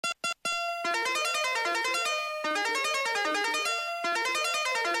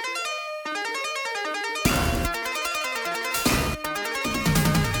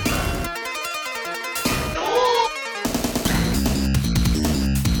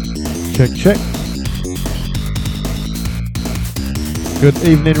Check, check. Good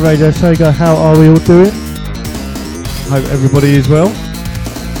evening, Radio Sega. How are we all doing? Hope everybody is well.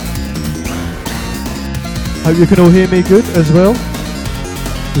 Hope you can all hear me good as well.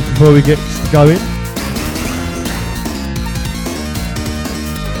 Just before we get going.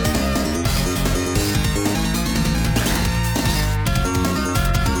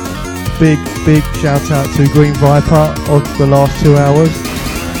 Big shout out to Green Viper on the last 2 hours.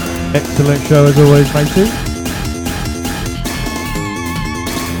 Excellent show as always, matey.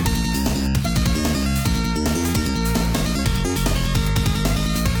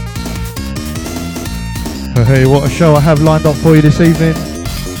 Hey, what a show I have lined up for you this evening.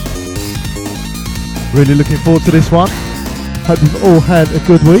 Really looking forward to this one. Hope you've all had a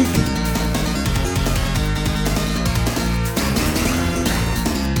good week.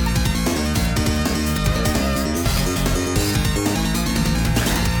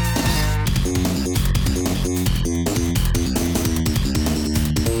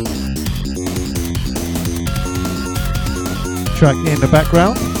 Track in the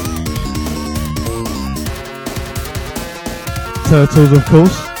background. Turtles, of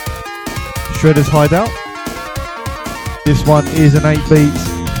course. Shredder's Hideout. This one is an 8 beats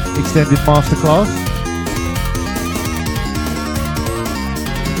extended masterclass.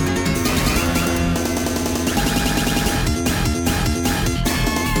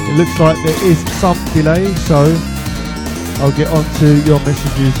 It looks like there is some delay, so I'll get on to your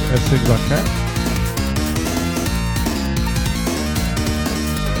messages as soon as I can.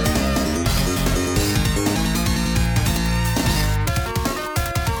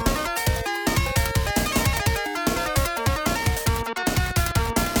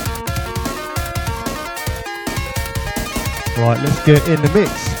 Right, let's get in the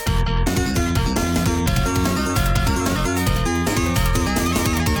mix.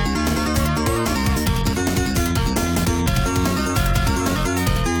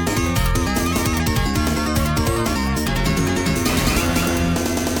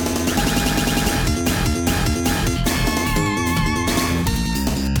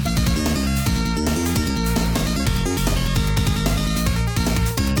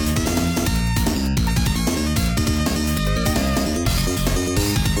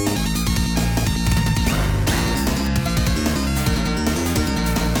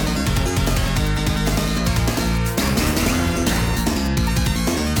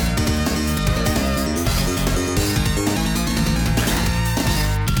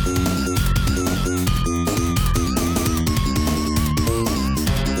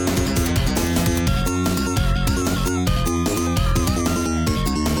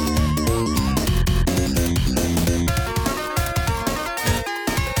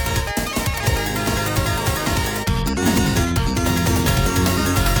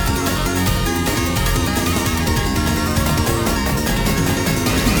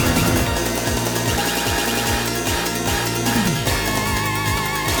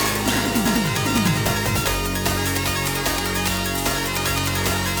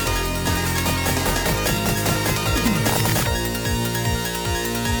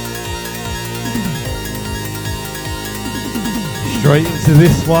 Straight into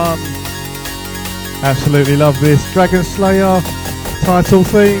this one. Absolutely love this. Dragon Slayer title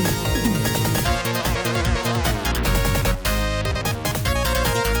theme.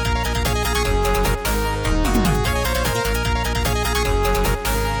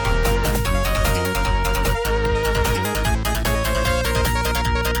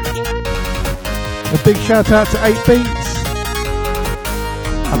 A big shout out to 8 Beats.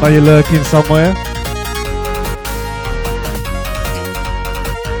 I know you're lurking somewhere.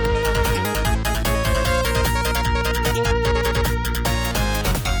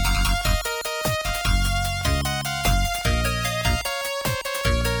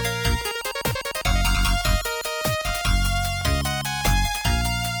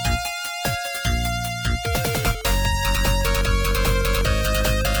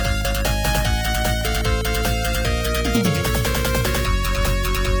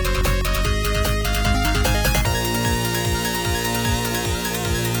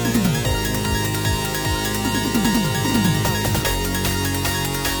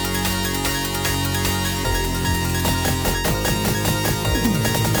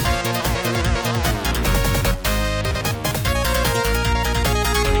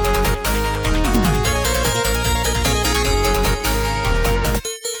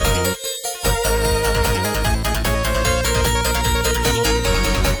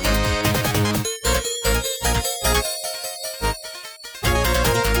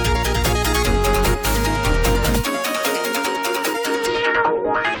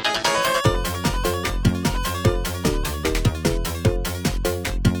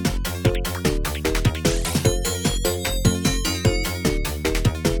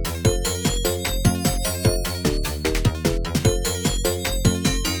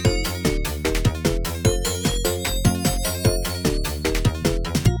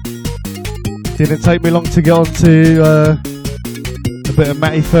 Didn't take me long to get on to a bit of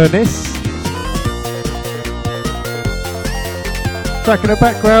Matty Furness. Track in the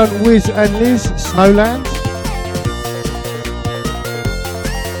background, Wiz and Liz, Snowland.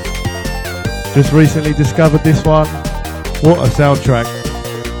 Just recently discovered this one. What a soundtrack.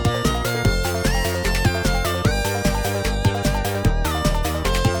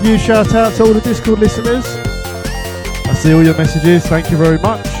 Huge shout out to all the Discord listeners. I see all your messages, thank you very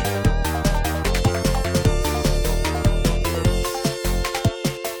much.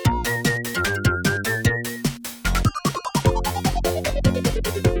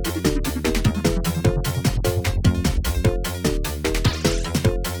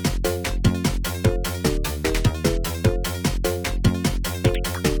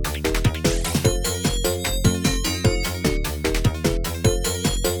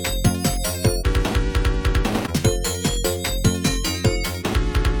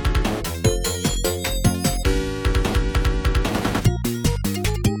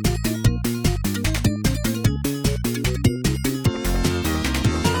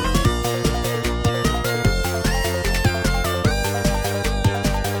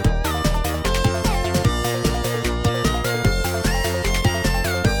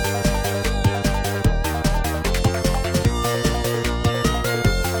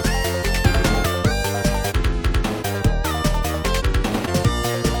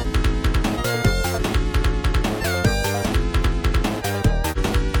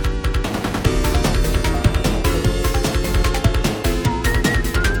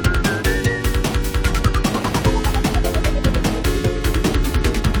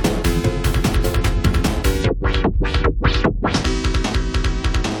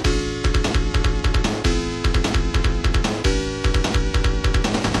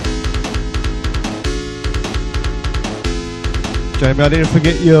 Jamie, I didn't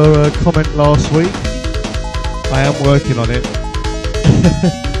forget your comment last week. I am working on it.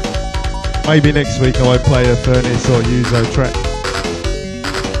 Maybe next week I won't play a Furnace or Yuzo track.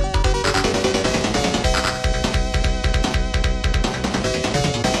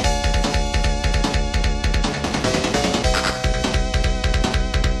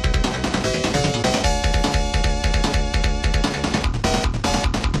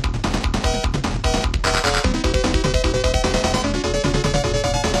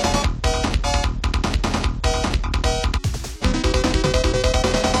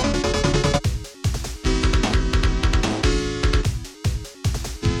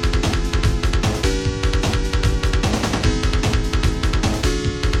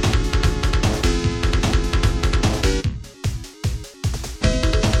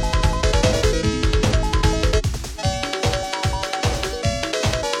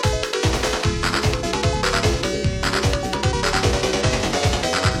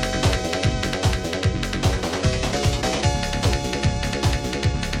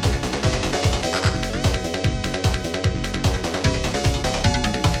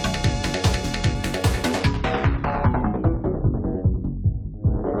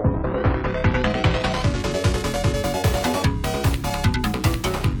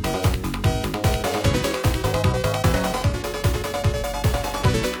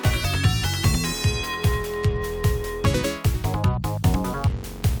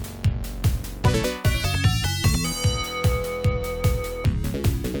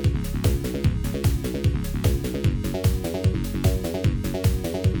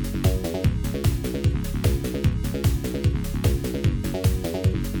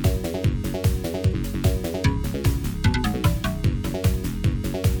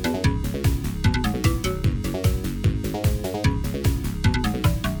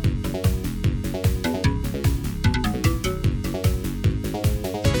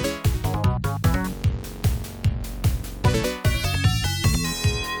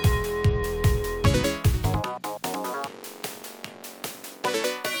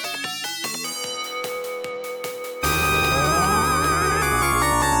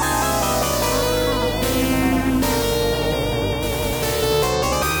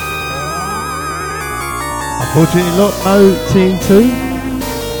 Unfortunately not, no T2.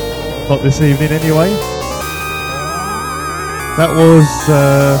 Not this evening anyway. That was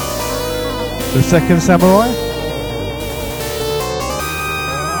the second Samurai.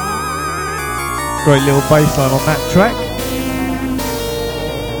 Great little bass line on that track.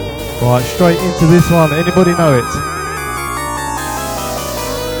 Right, straight into this one. Anybody know it?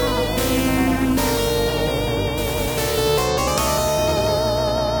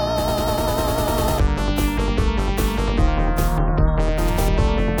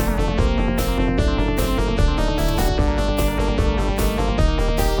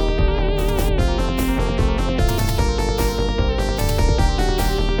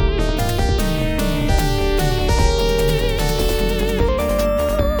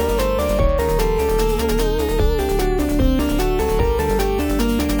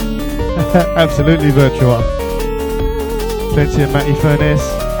 Absolutely Virtua. Plenty of Matty Furness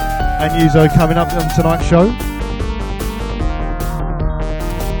and Yuzo coming up on tonight's show.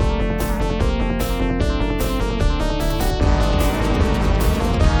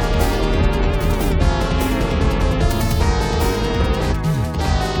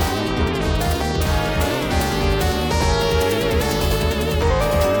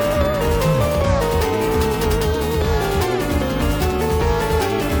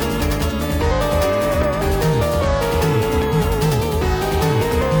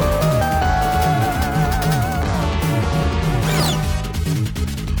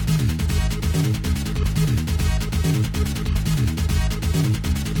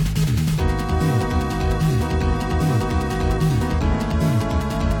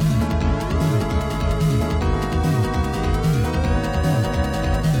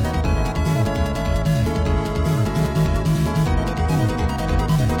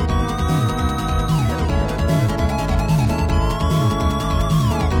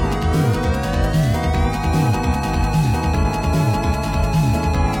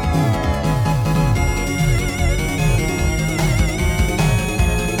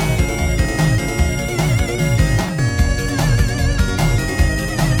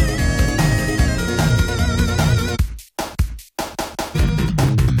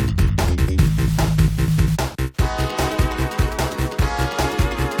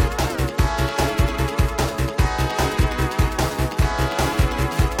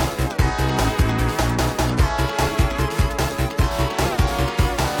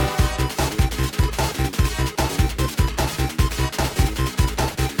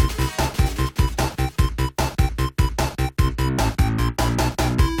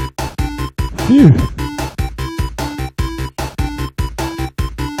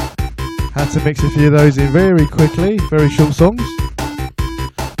 Had to mix a few of those in very quickly, very short songs.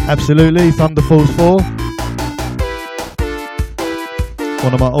 Absolutely, Thunder Falls 4.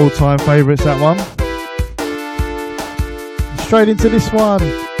 One of my all-time favourites, that one. Straight into this one,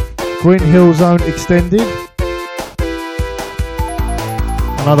 Green Hill Zone Extended.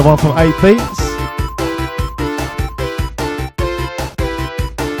 Another one from 8 Beats.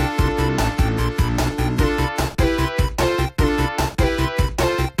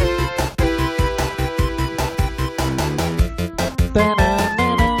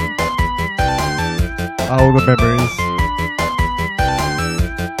 All the memories.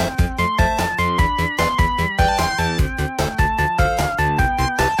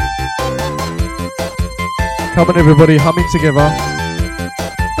 Come on everybody, humming together.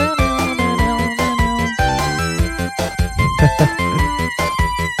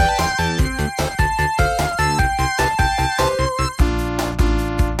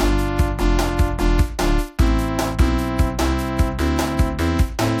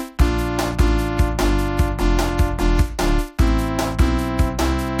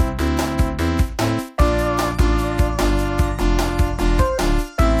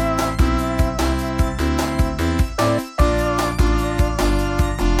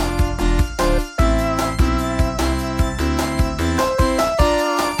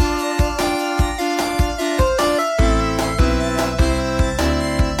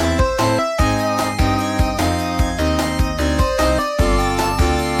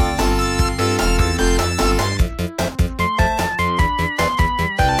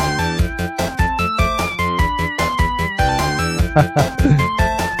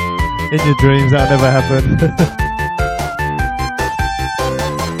 In your dreams, that'll never happen.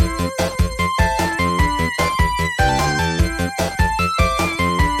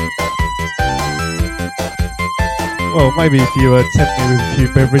 Well, maybe if you tempt me with a few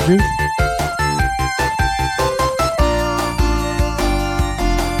beverages.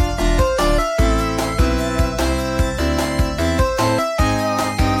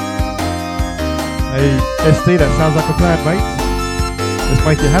 Hey, SD, that sounds like a plan, mate. Let's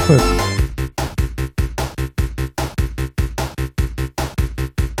make it happen.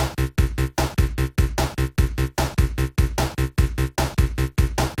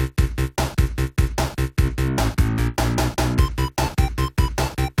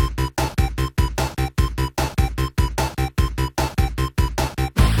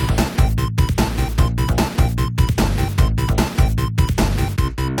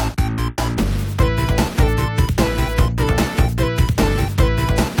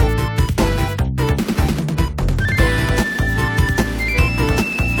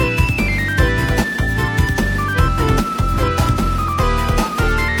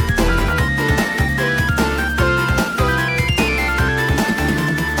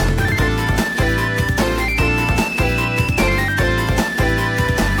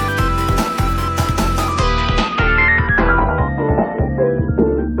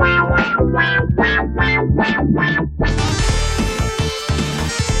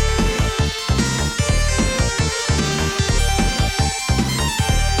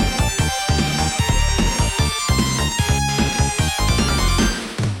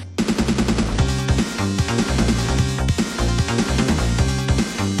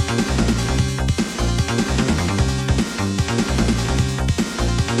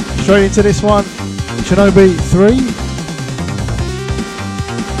 Straight into this one, Shinobi 3.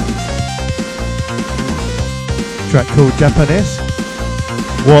 Track called Japanese.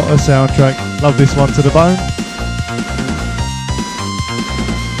 What a soundtrack. Love this one to the bone.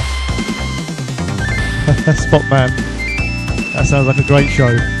 Spot man. That sounds like a great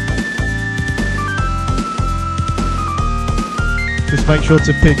show. Just make sure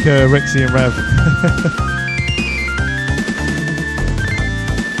to pick Rexy and Rav.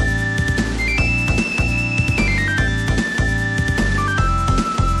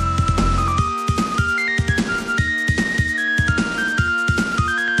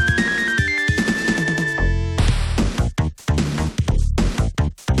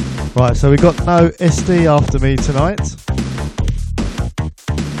 Right, so we got no SD after me tonight.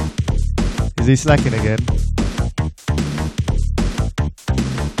 Is he slacking again?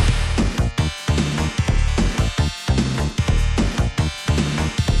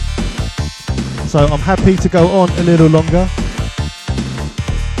 So I'm happy to go on a little longer.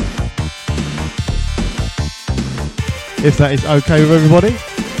 If that is okay with everybody.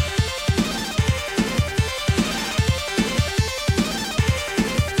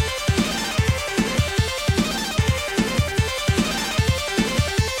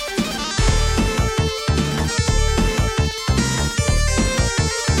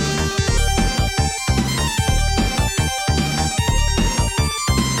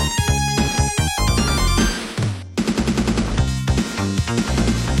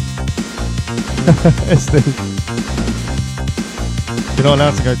 You're not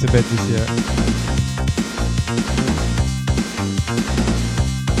allowed to go to bed just yet.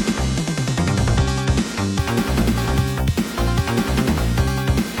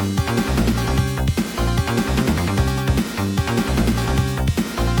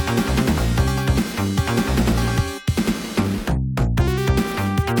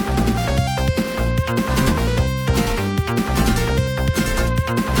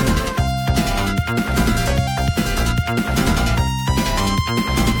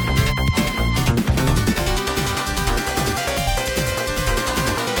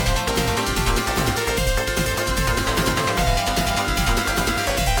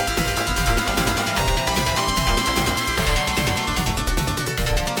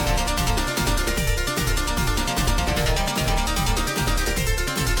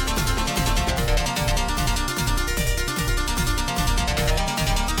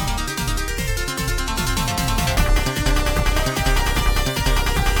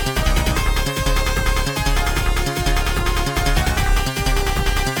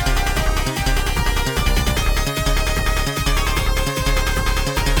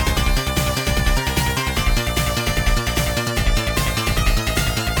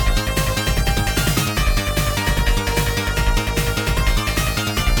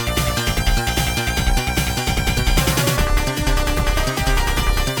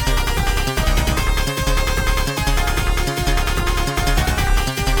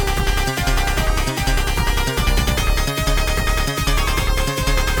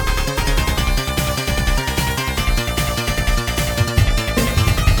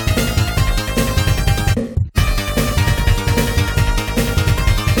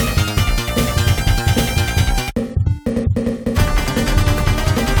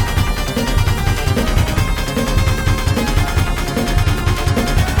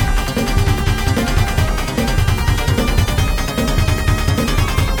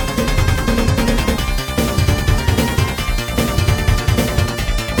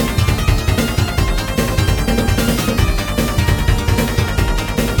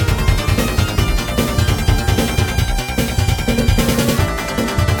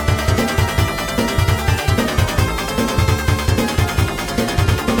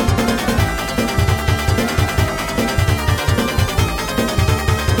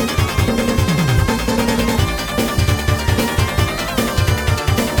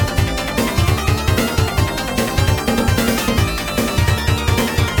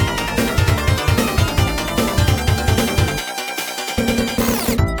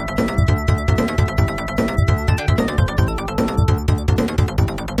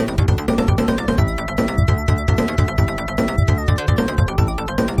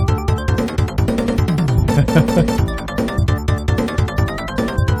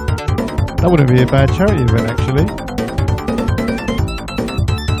 That wouldn't be a bad charity event, actually.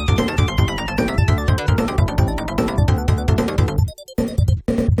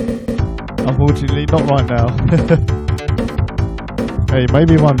 Unfortunately, not right now. Hey,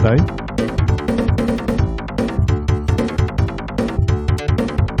 maybe one day.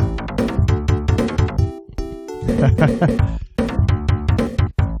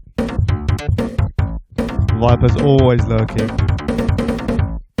 Viper's always lurking.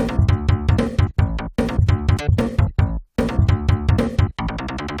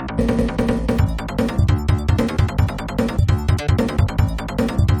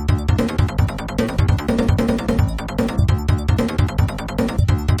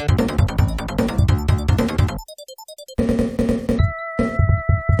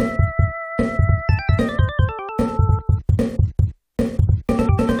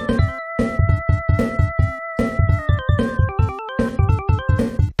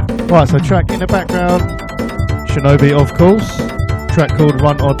 Right, so track in the background, Shinobi of course, track called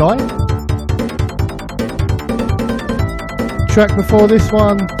Run or Die. Track before this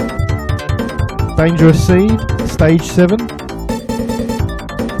one, Dangerous Seed, Stage 7.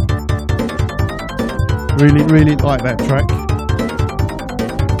 Really like that track.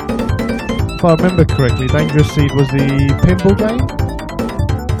 If I remember correctly, Dangerous Seed was the pinball game.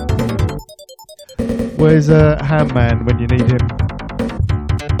 Where's Hamman when you need him?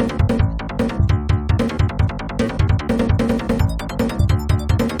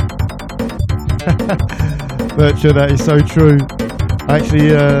 Virtua, that is so true.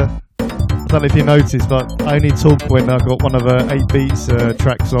 Actually, I don't know if you noticed, but I only talk when I've got one of 8beats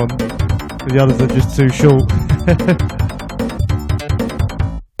tracks on, because the others are just too short.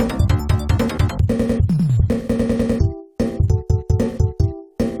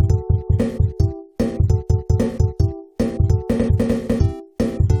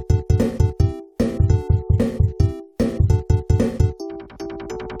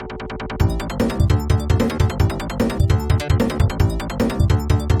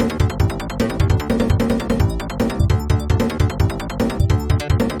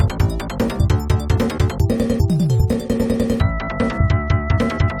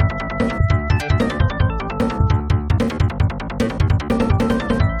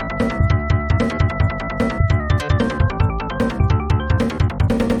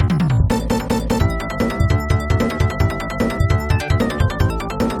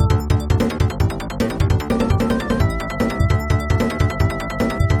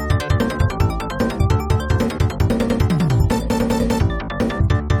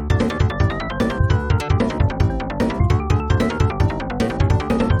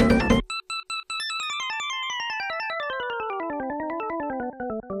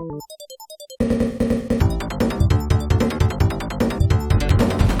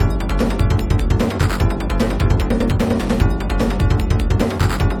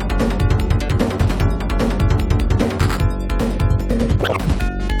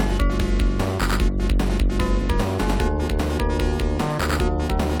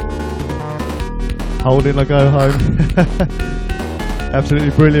 Holding I go home.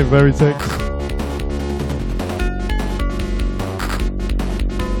 Absolutely brilliant, Veritex.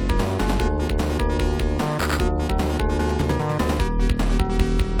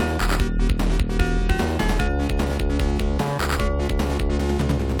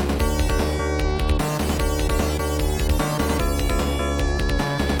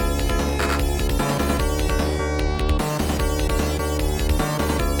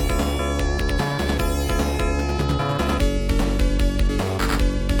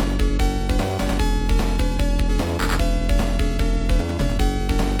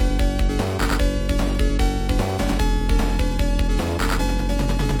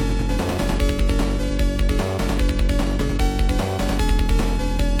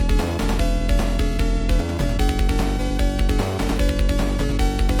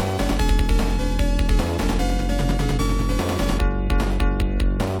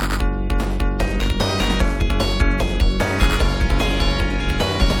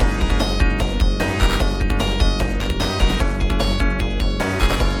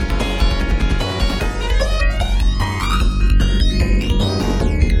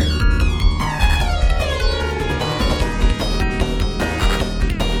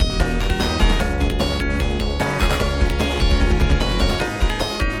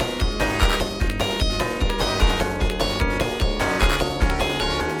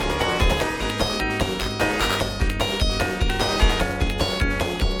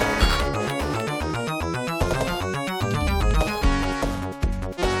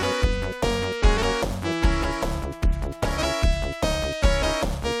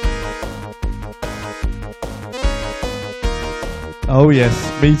 Oh yes,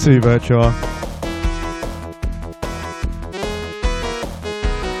 me too, Virtua.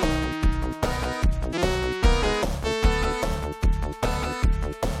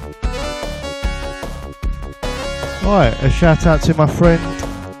 Right, a shout out to my friend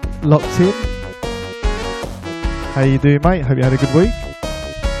Locked In. How you doing, mate? Hope you had a good week.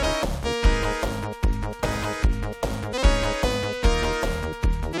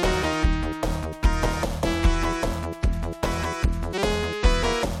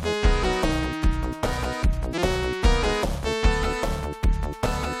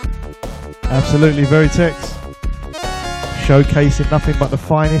 Absolutely, Veritex. Showcasing nothing but the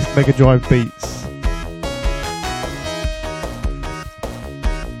finest Mega Drive beats.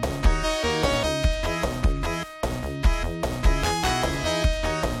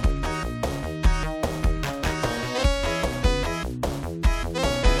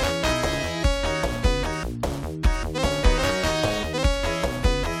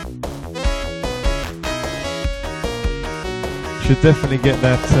 Should definitely get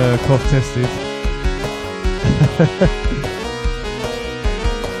that cough tested.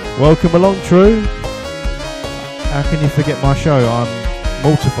 Welcome along, True. How can you forget my show? I'm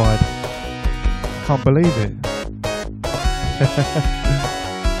mortified. Can't believe it.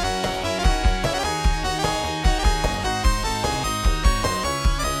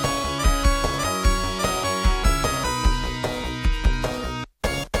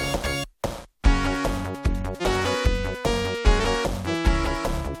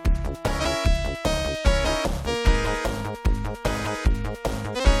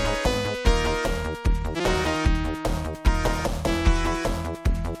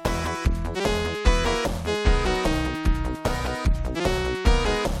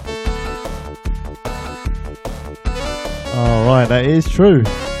 Alright, that is true.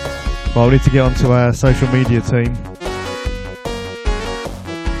 Well, we need to get onto our social media team.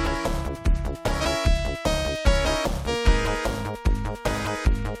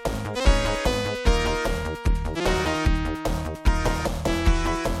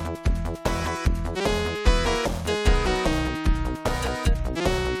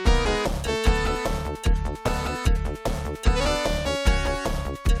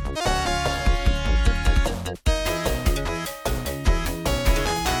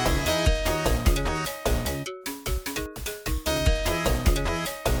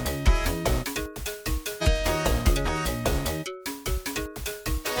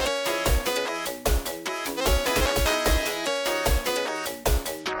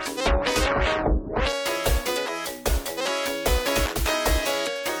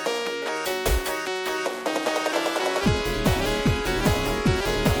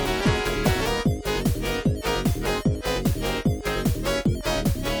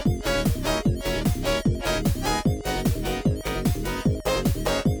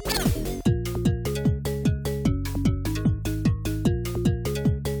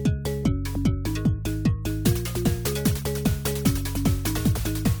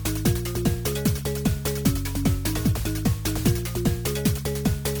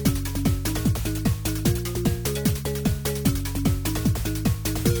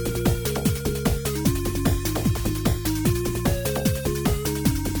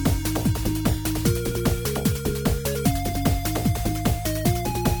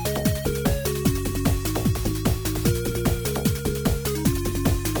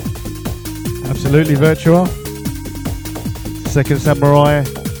 Absolutely, Virtua. Second Samurai.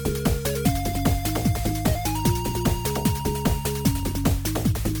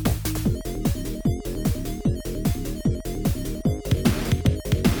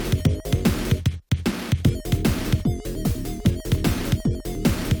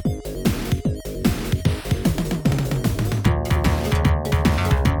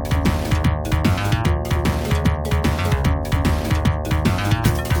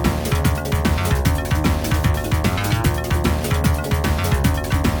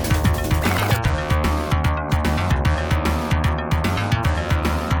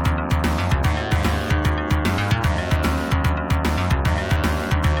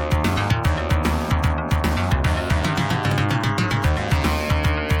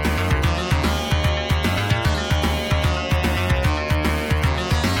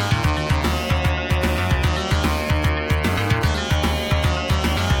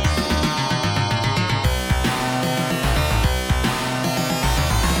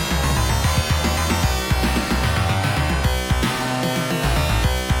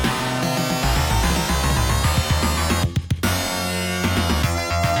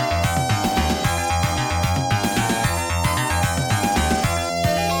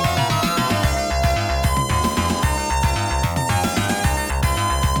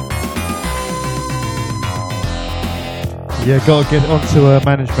 Yeah, got to get onto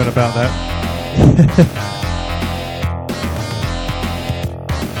management about that.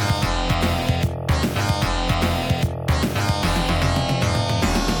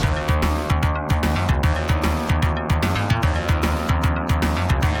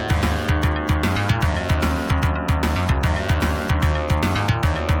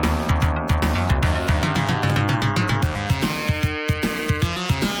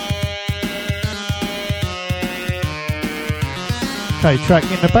 Okay, track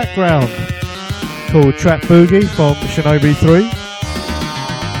in the background. called Trap Boogie from Shinobi 3.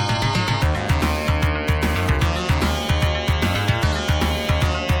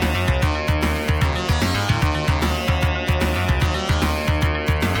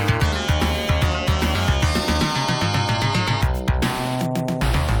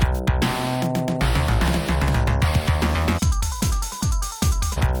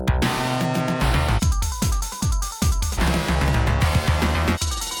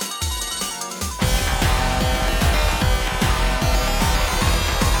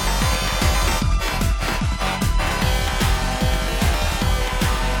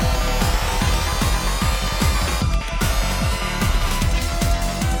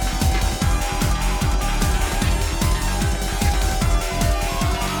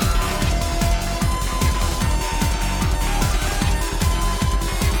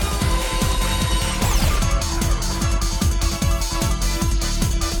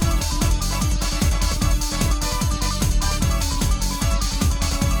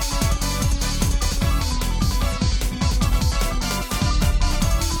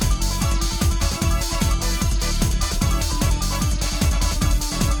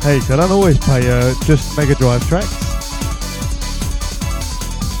 Hey, so I don't always play just Mega Drive tracks.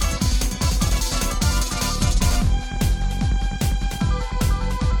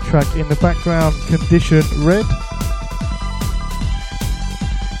 Track in the background, Condition Red.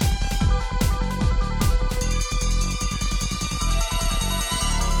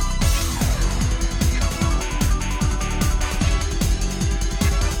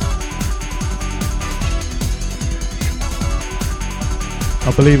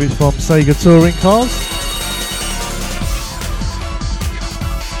 I believe it's from Sega Touring Cars.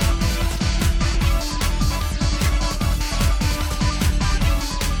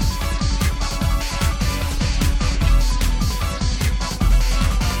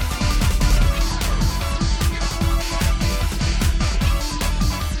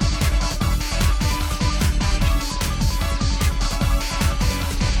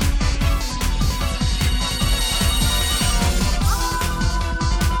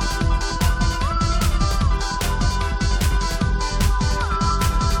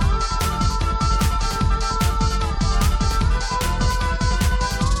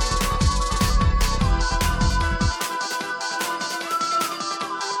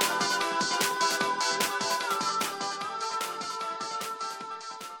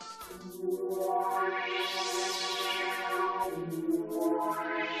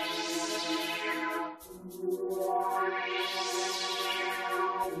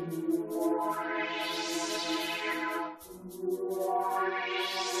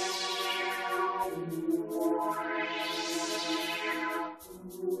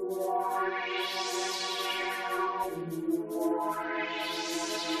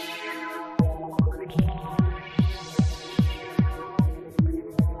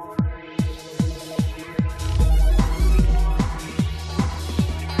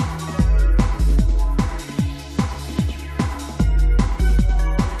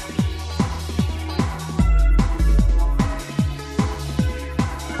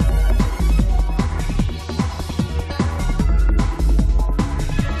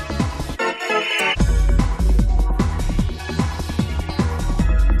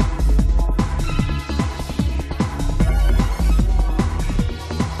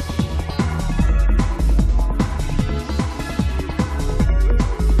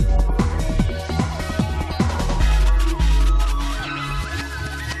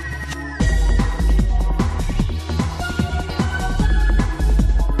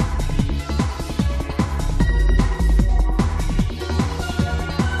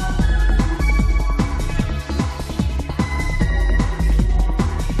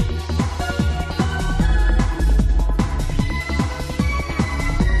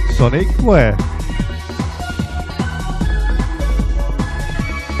 Sonic, where?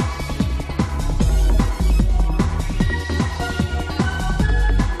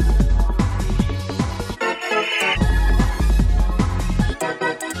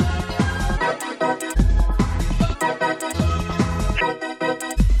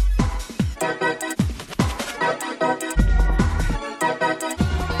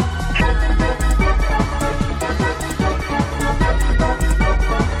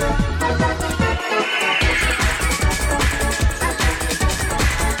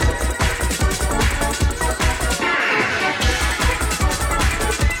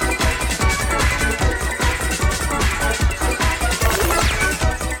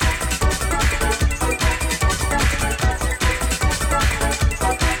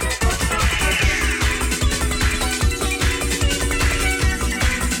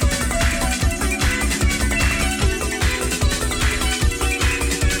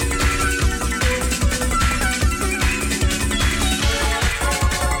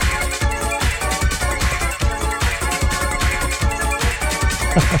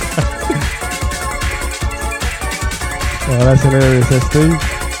 Oh, that's hilarious, SD.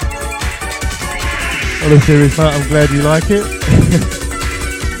 On a serious note, I'm glad you like it.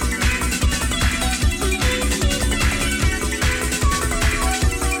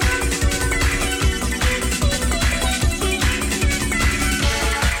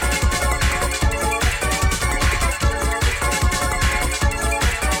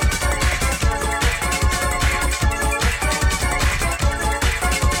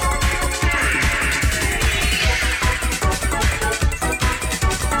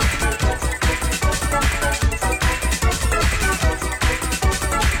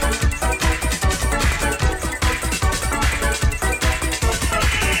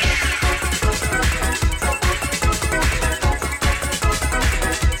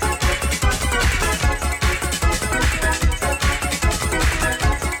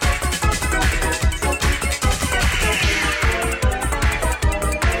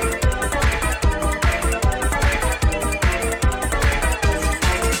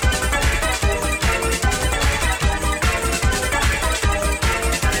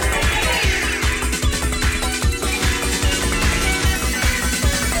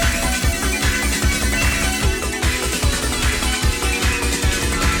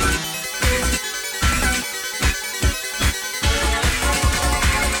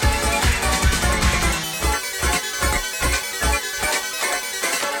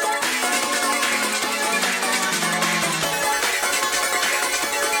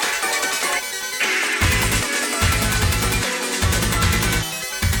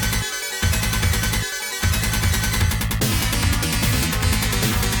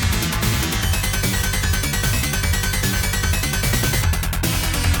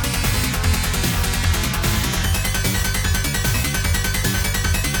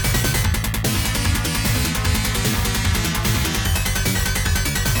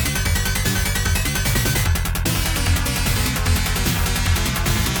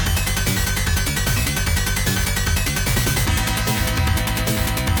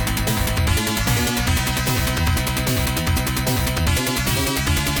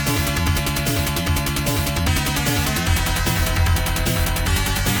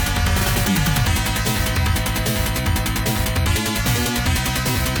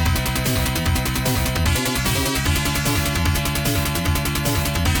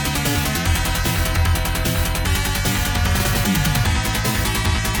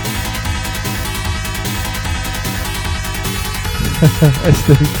 SD.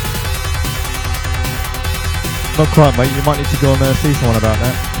 Not quite, mate. You might need to go and see someone about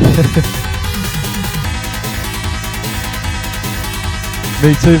that.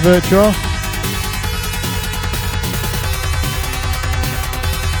 Me too, Virtua.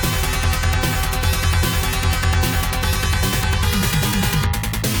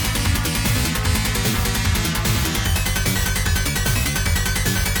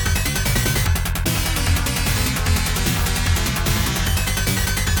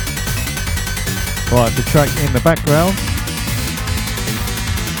 Right, the track in the background.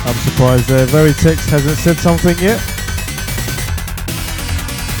 I'm surprised Veritex hasn't said something yet.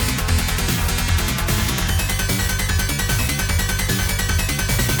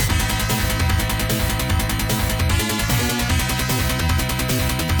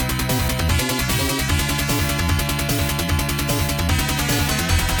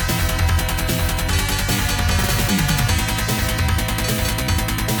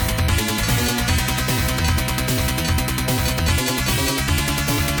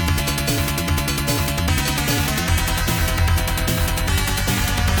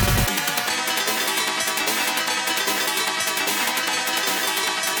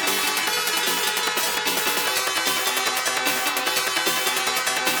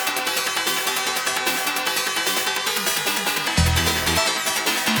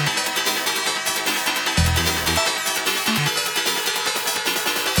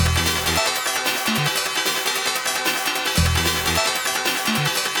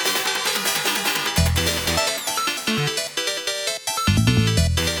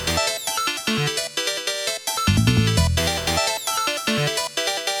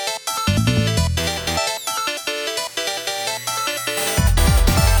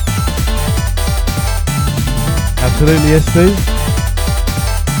 Absolutely, SD.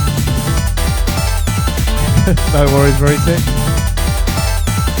 No worries, Veritex.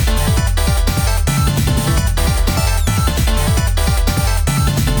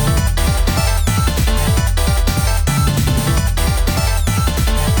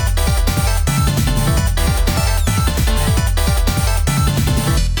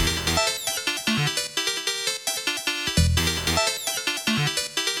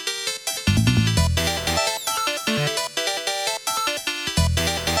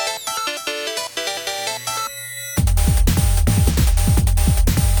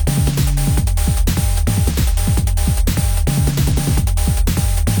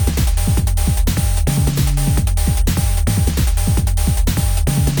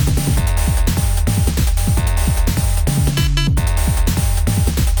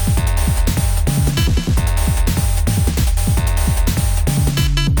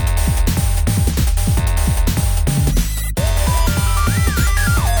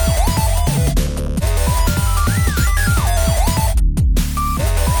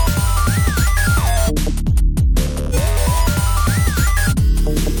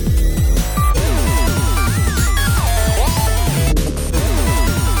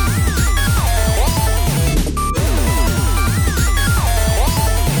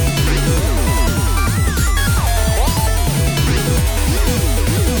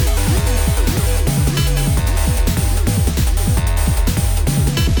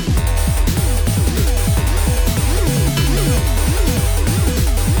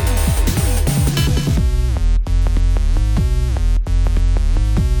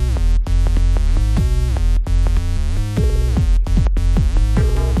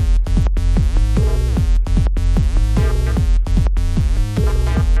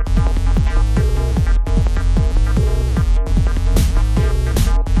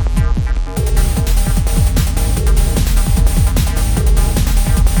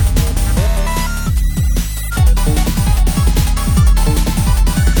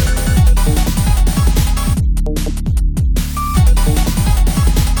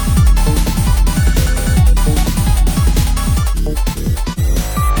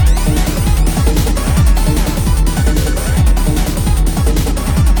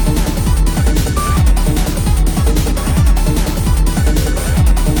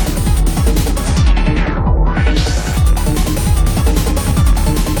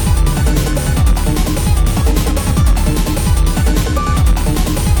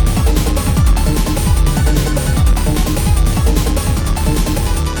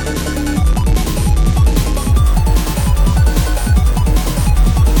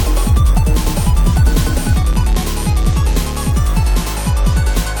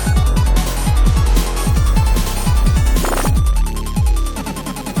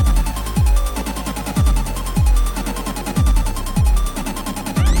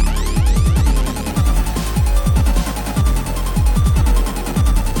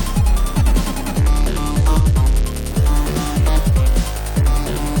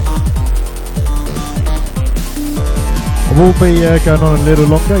 will be going on a little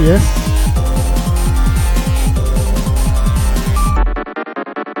longer, yes.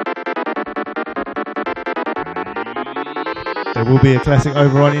 There will be a classic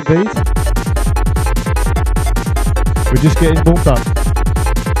overrun indeed. We're just getting warmed up.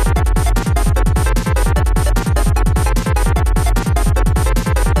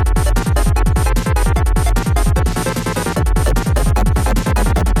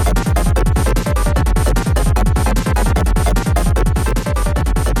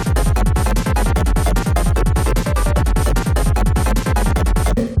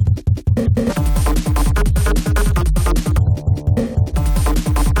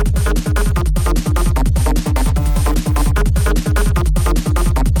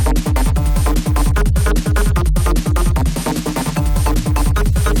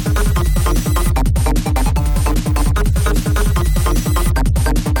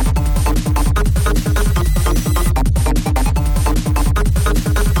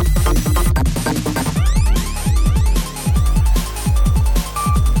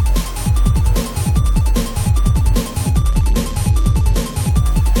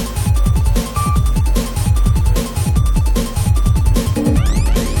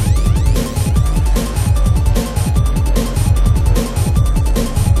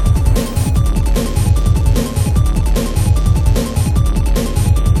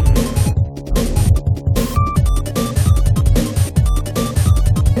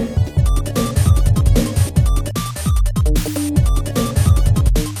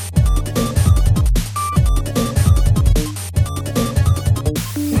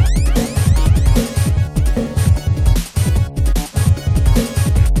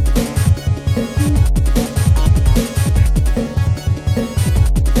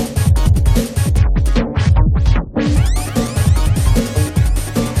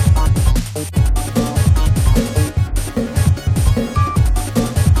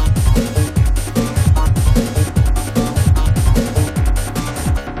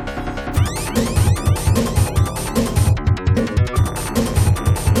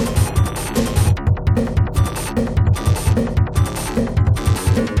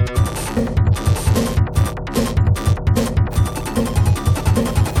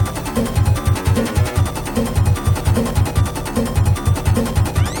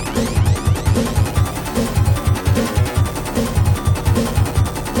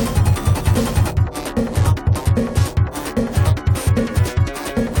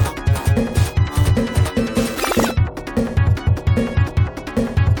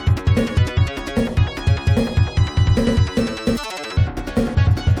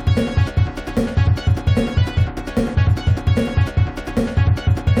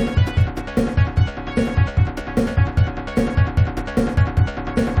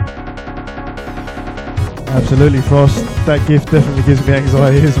 Absolutely, Frost. That gift definitely gives me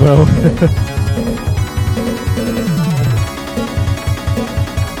anxiety as well.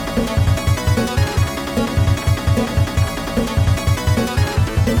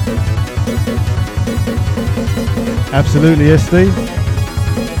 Absolutely, SD.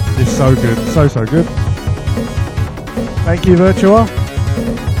 It's so good. So good. Thank you, Virtua.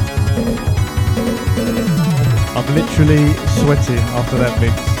 I'm literally sweating after that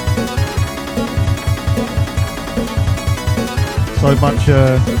mix. So much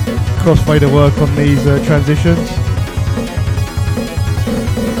crossfader work on these transitions.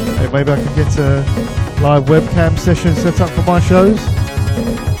 Hey, maybe I can get a live webcam session set up for my shows.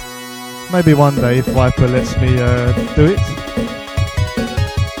 Maybe one day if Viper lets me do it.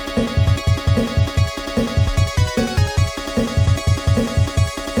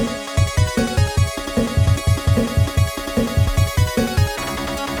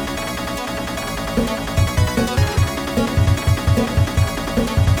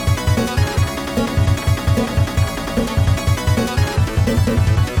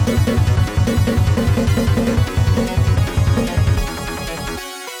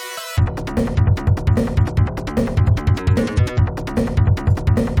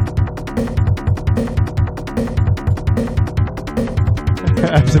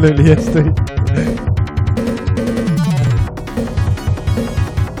 Absolutely, yes, Steve.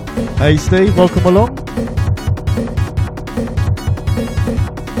 Hey, Steve, welcome along.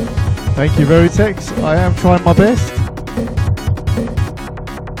 Thank you, Veritex. I am trying my best.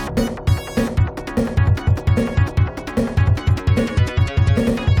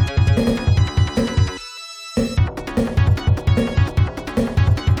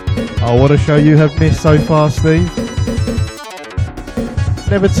 Oh, what a show you have missed so far, Steve.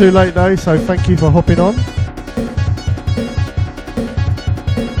 Never too late though, so thank you for hopping on.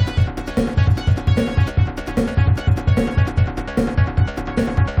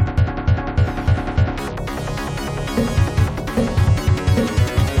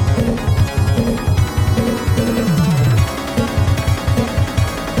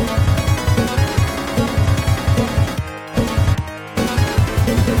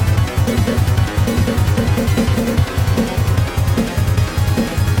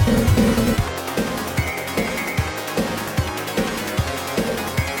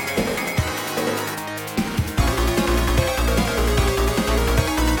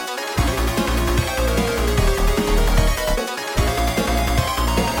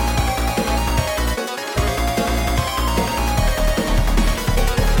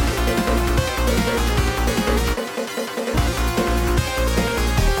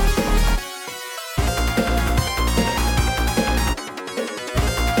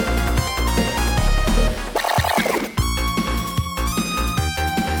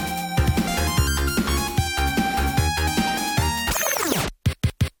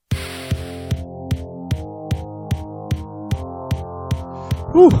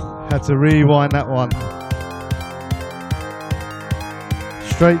 Whew, had to rewind that one.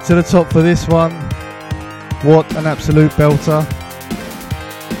 Straight to the top for this one. What an absolute belter.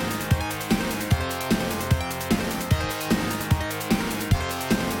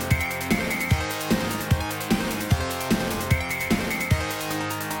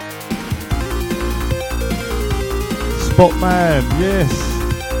 Spotman, yes.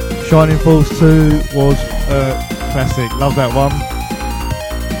 Shining Force 2 was a classic. Love that one.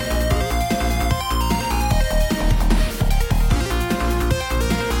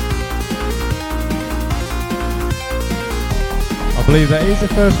 I believe that is the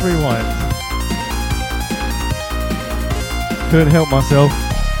first rewind. Couldn't help myself.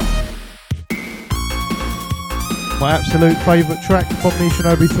 My absolute favourite track from the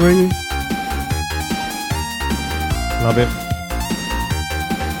Shinobi 3. Love it.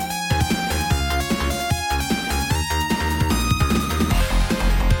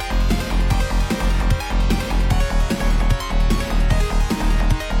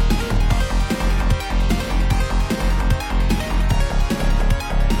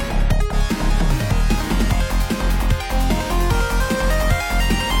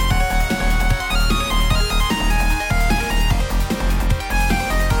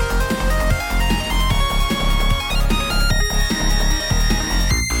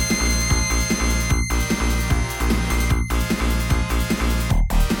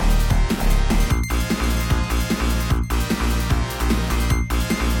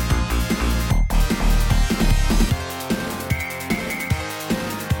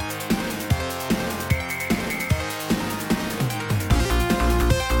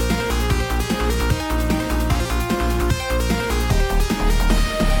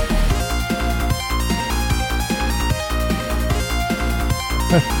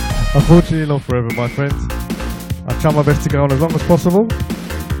 Unfortunately not forever, my friends. I try my best to go on as long as possible.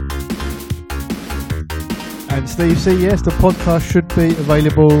 And Steve C, yes, the podcast should be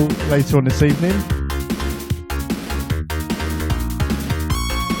available later on this evening.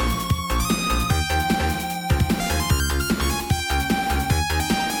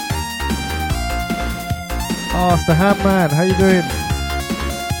 Ah, it's the Ham Man, how you doing?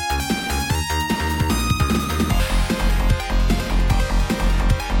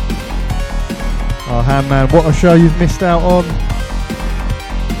 Oh, Ham Man, what a show you've missed out on.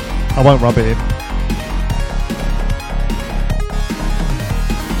 I won't rub it in.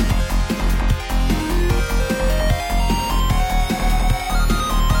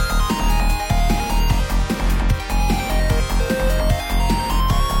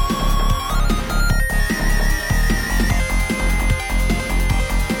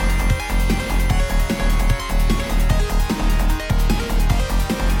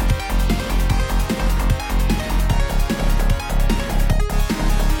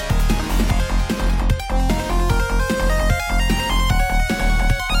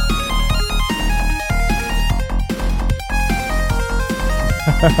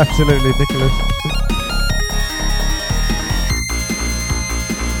 Absolutely, Nicholas.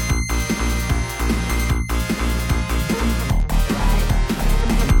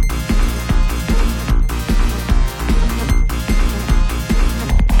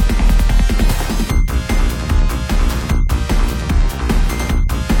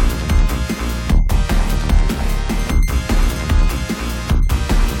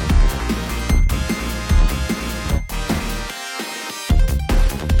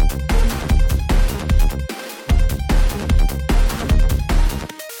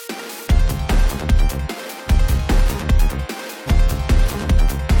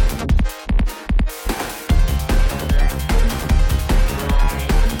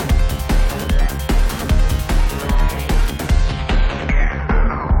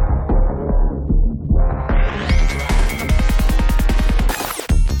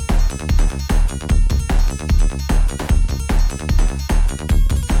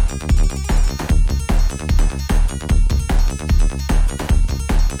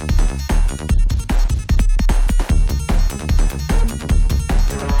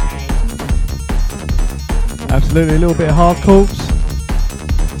 Absolutely, a little bit of hard corpse.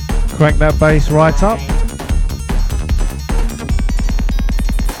 Crank that bass right up.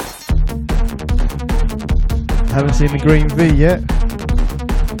 Haven't seen the green V yet.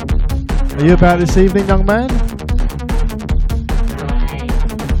 Are you about this evening, young man?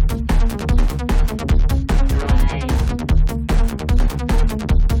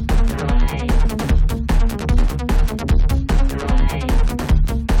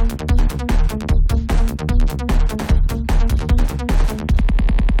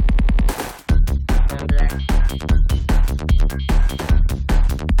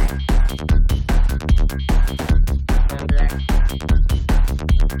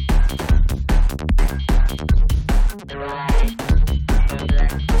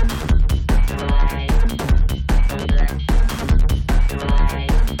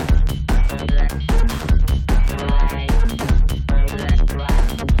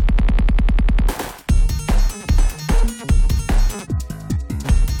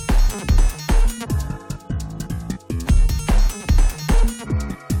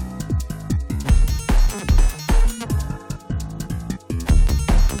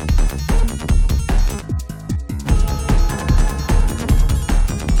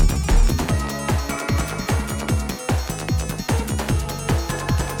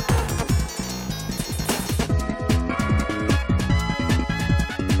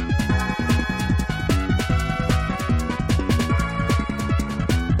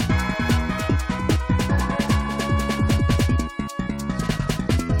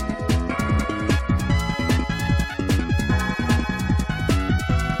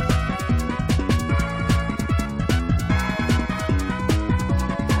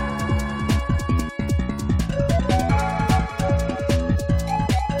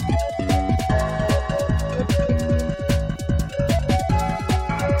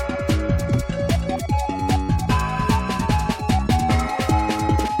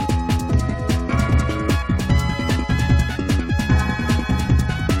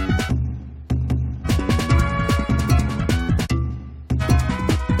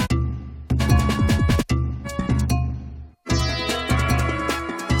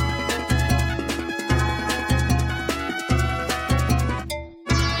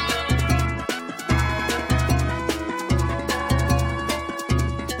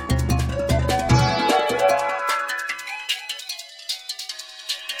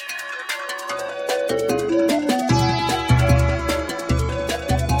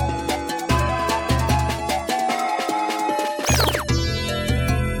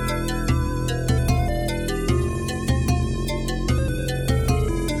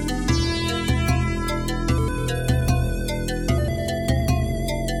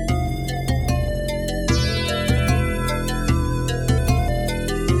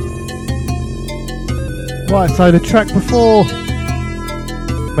 Right, so the track before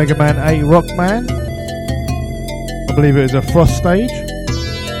Mega Man 8 Rockman, I believe it was a Frost stage.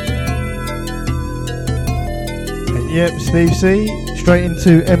 And yep, Steve C, straight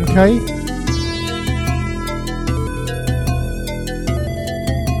into MK.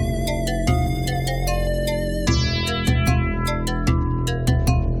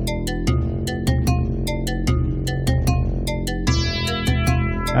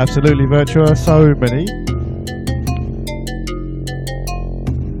 Absolutely Virtua, so many.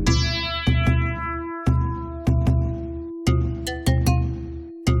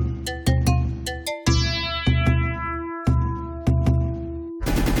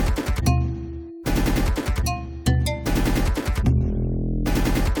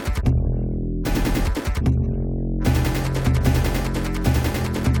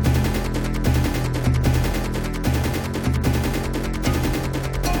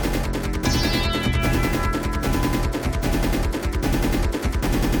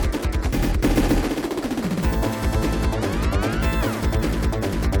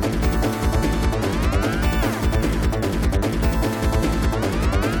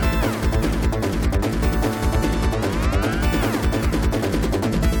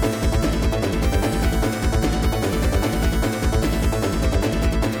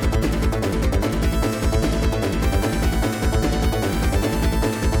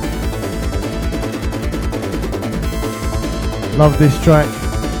 Love this track.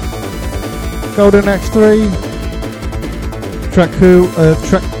 Golden Axe 3. Track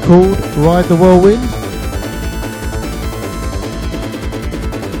called Ride the Whirlwind.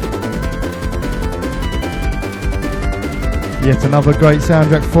 Yet another great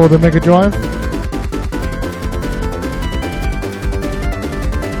soundtrack for the Mega Drive.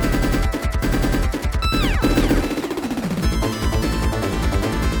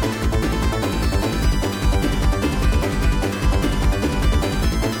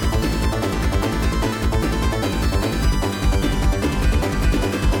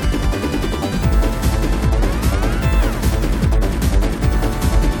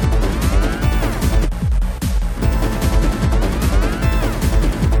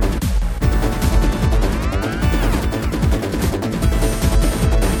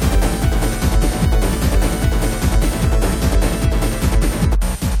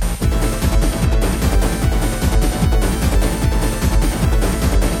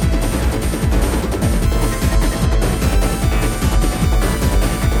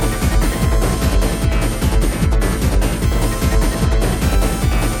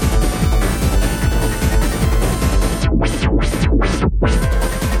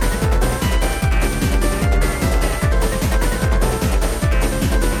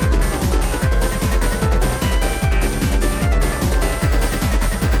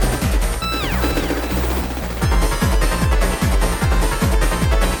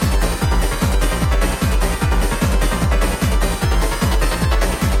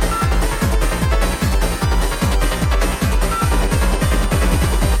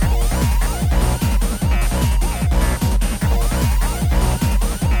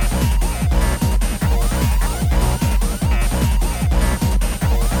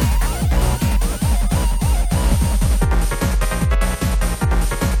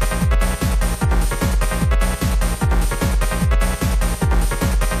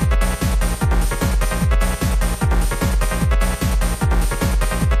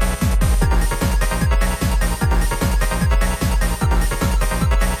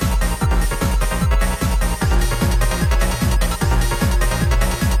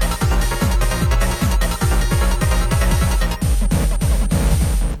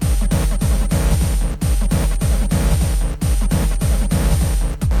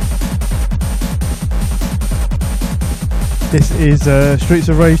 This is Streets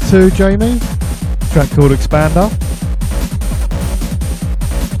of Rage 2, Jamie. Track called Expander.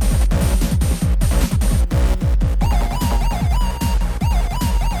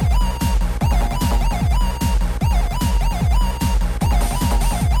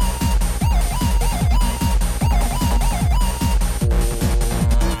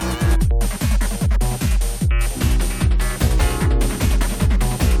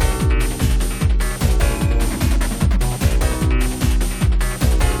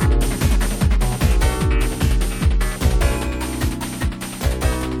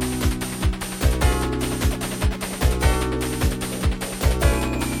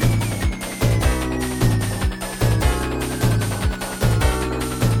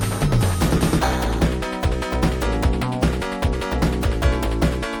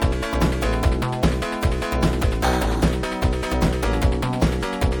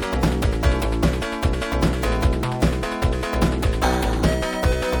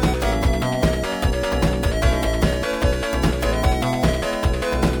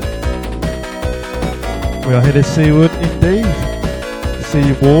 We are headed seaward indeed.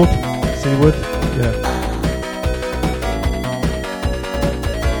 Seaward. Seaward. Yeah.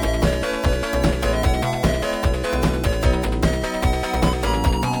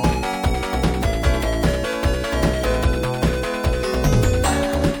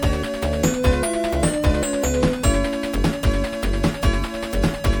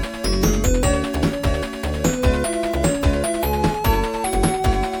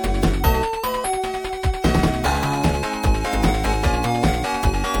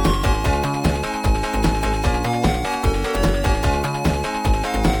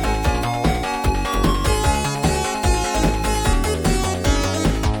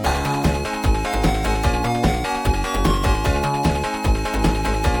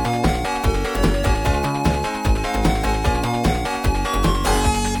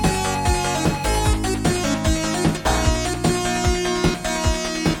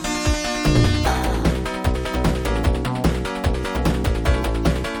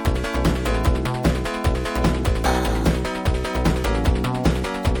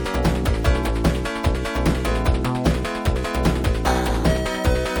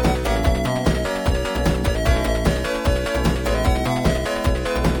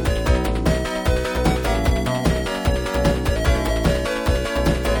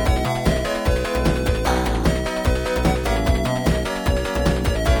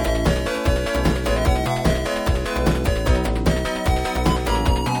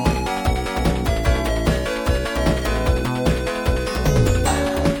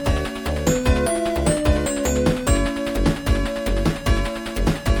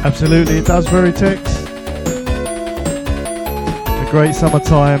 Absolutely, it does, Veritex. A great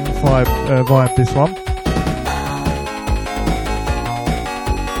summertime vibe, this one.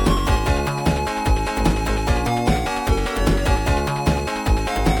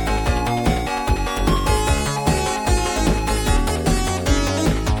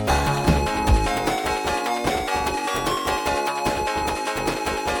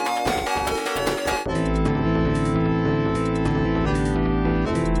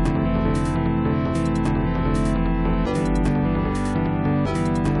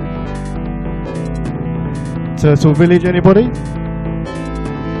 Turtle Village, anybody?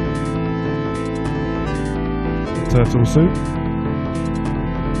 Turtle Soup.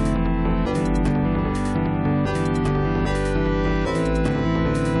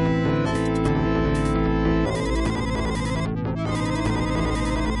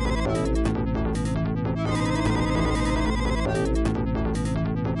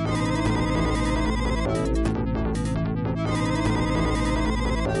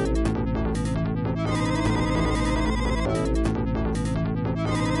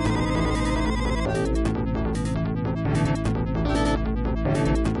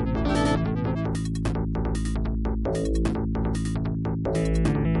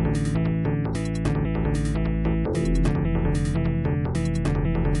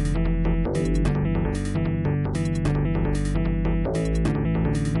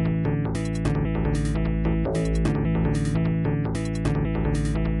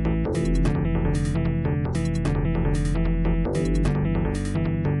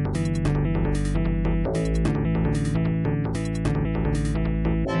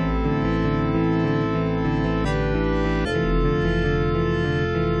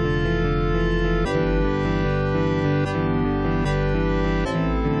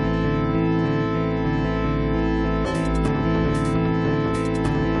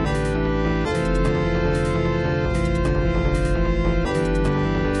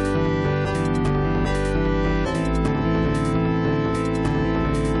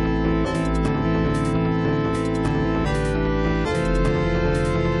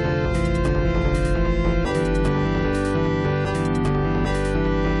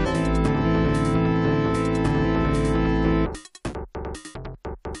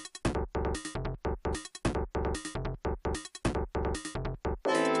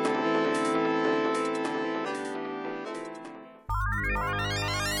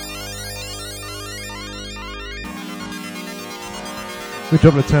 We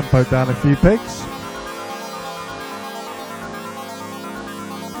drop the tempo down a few pegs.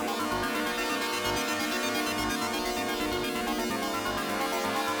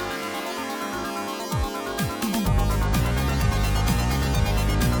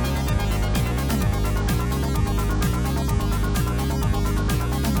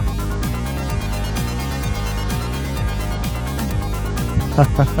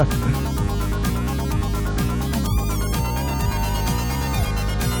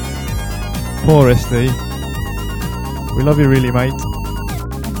 Poor SD. We love you really, mate.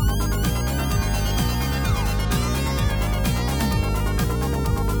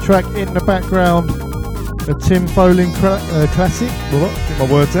 track in the background, the Tim Follin classic. Get my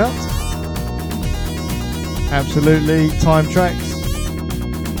words out. Absolutely, Time Tracks.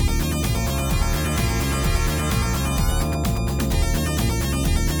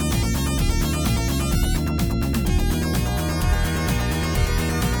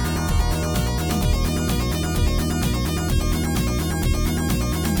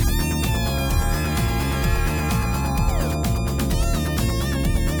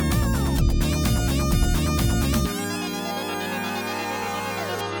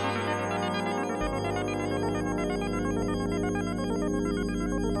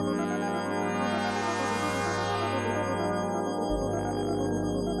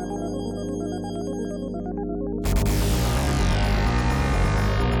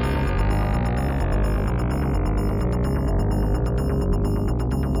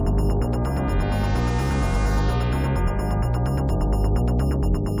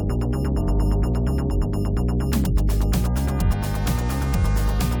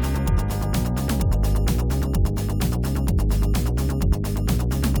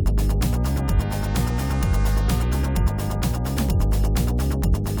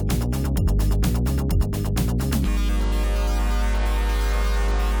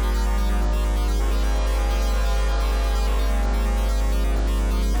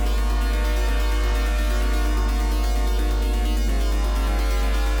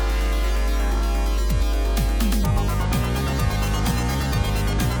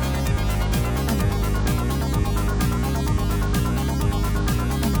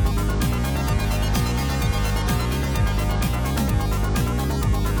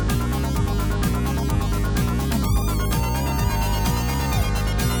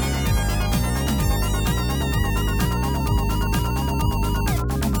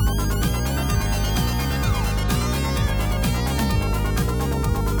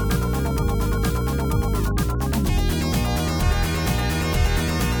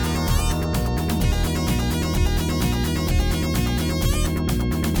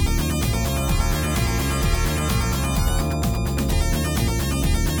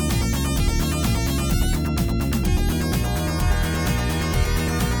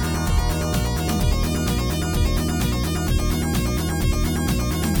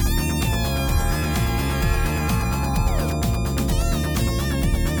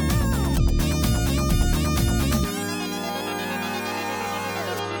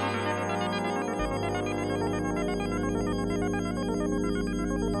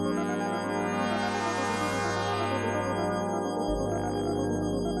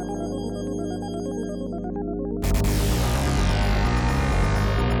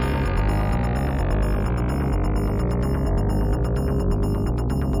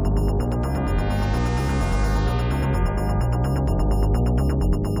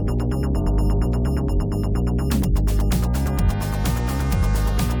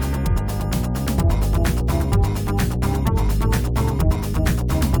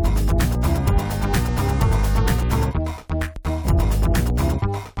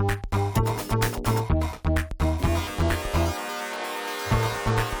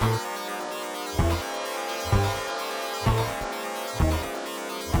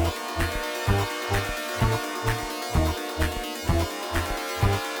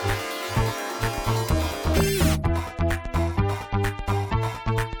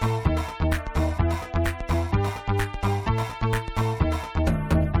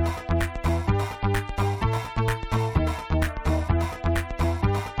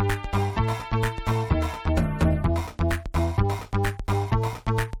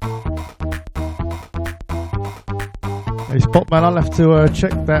 Hey Spotman, I'll have to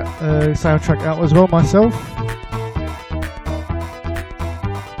check that soundtrack out as well myself.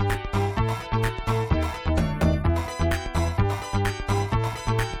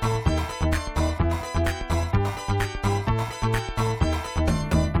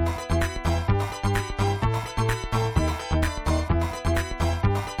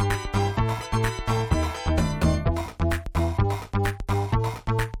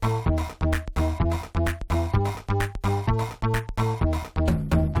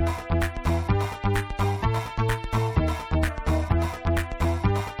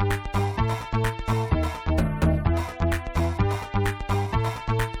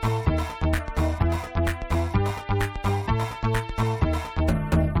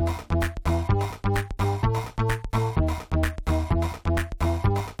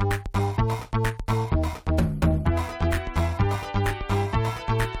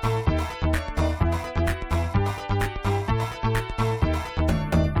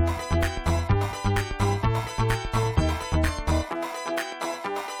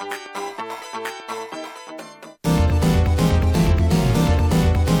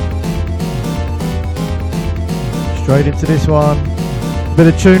 Straight into this one. Bit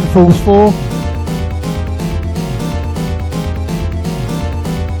of Tune Falls 4.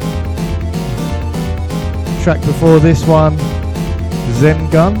 Track before this one, Zen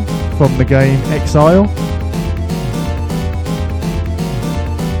Gun from the game Exile.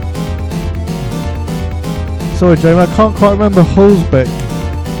 Sorry Jamie, I can't quite remember Hulsbeck.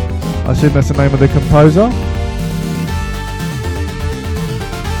 I assume that's the name of the composer.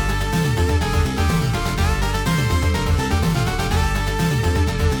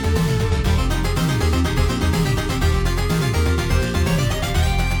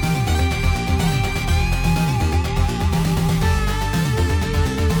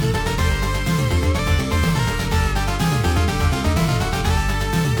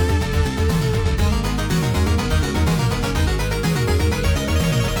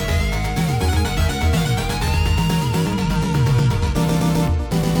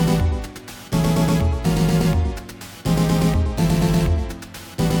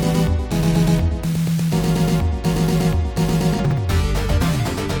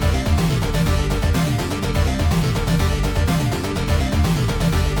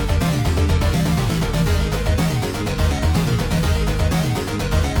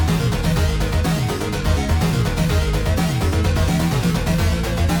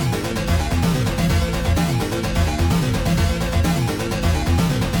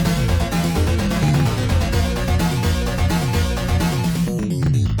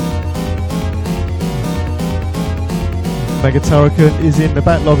 Megaturrican is in the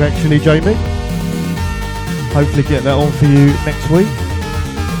backlog actually, Jamie. Hopefully get that on for you next week.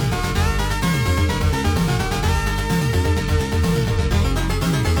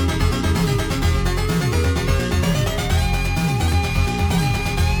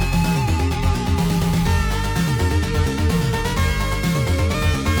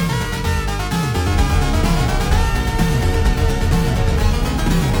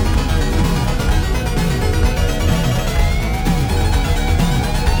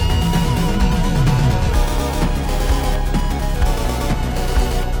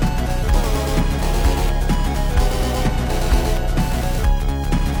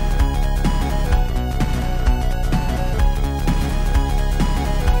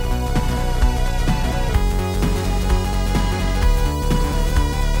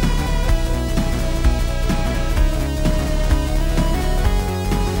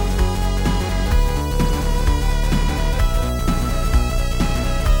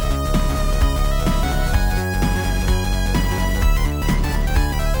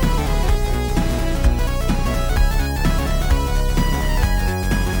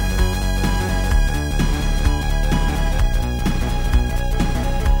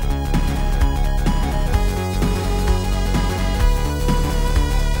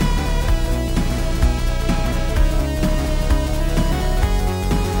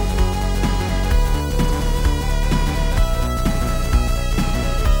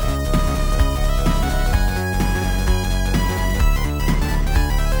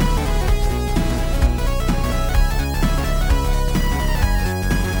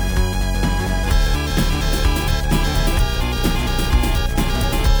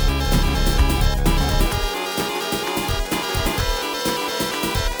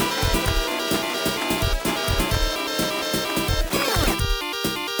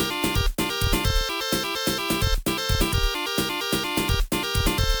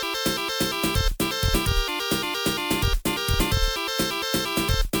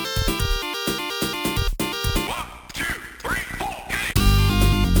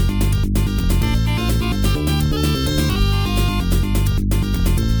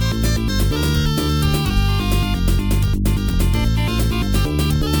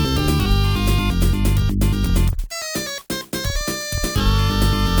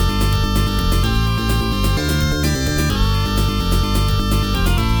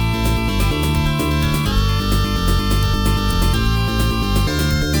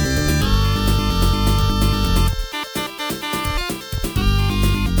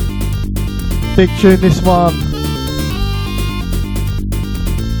 Big tune this one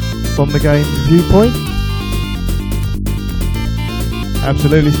from the game Viewpoint.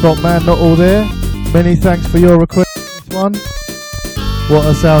 Absolutely spot man, not all there. Many thanks for your request this one. What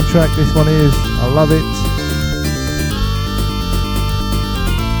a soundtrack this one is. I love it.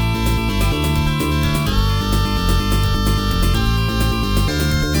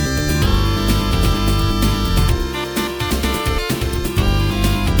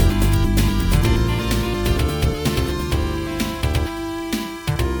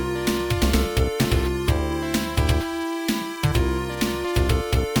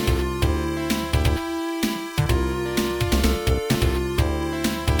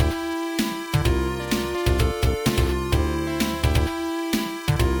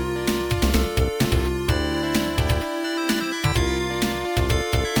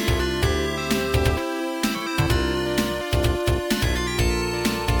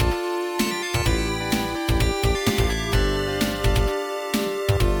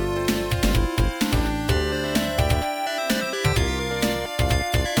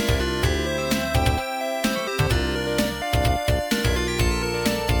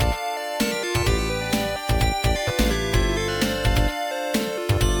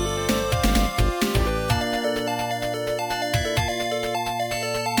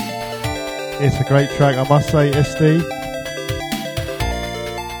 It's a great track, I must say, SD.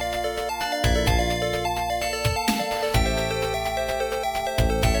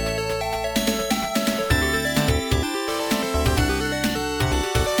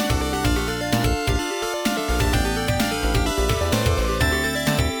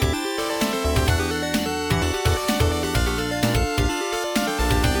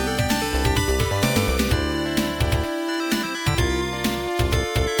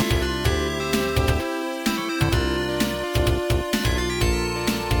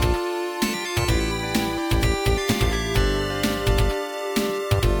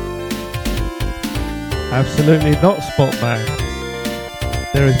 Absolutely not, Spotman.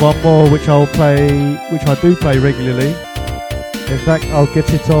 There is one more which I do play regularly. In fact, I'll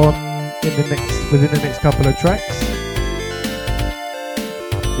get it on within the next couple of tracks.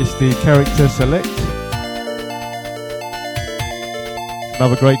 It's the Character Select. It's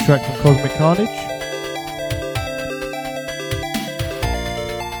another great track from Cosmic Carnage.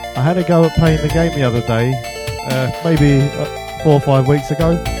 I had a go at playing the game the other day, maybe 4 or 5 weeks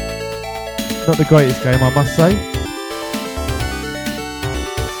ago. Not the greatest game, I must say.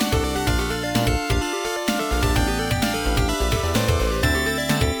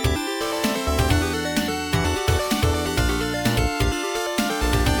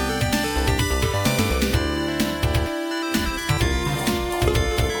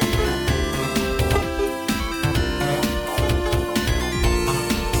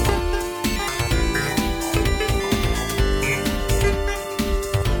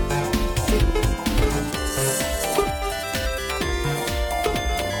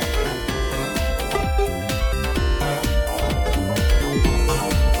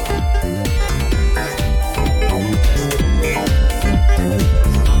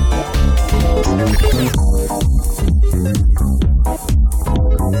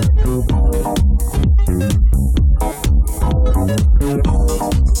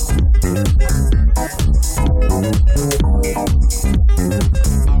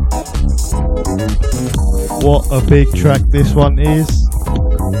 What a big track this one is.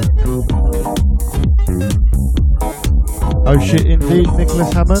 Oh shit indeed,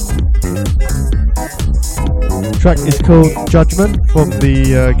 Nicholas Hammond. The track is called Judgment from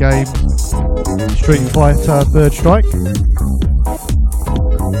the game Street Fighter Third Strike.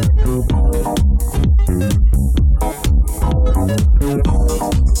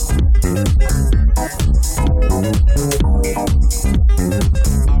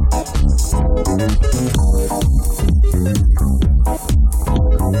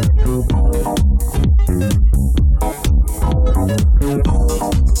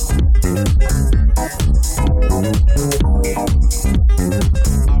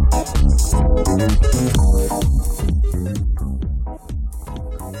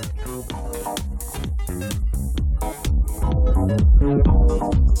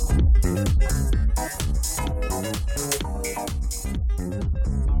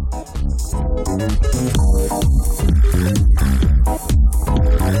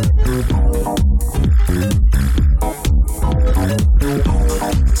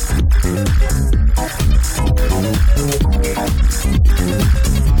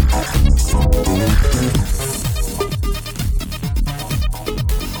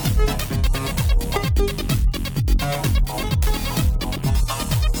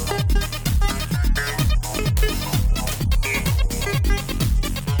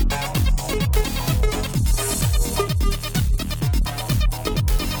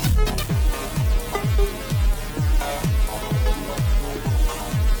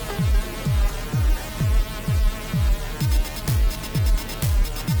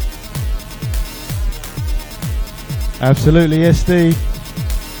 Absolutely SD.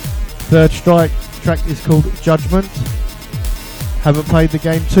 Third Strike track is called Judgment. Haven't played the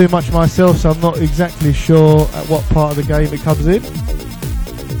game too much myself, so I'm not exactly sure at what part of the game it comes in.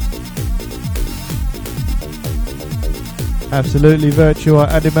 Absolutely Virtua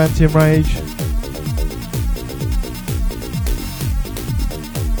Adamantium Rage.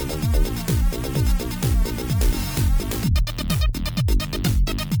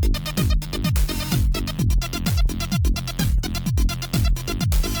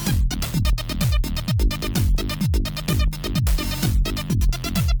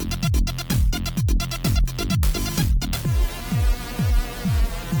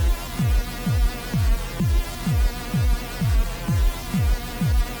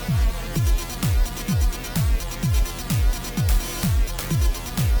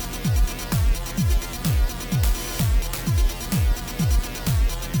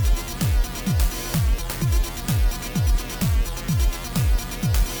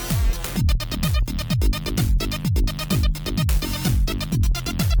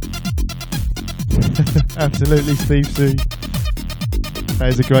 Absolutely, Steve C. That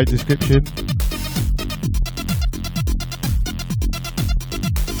is a great description.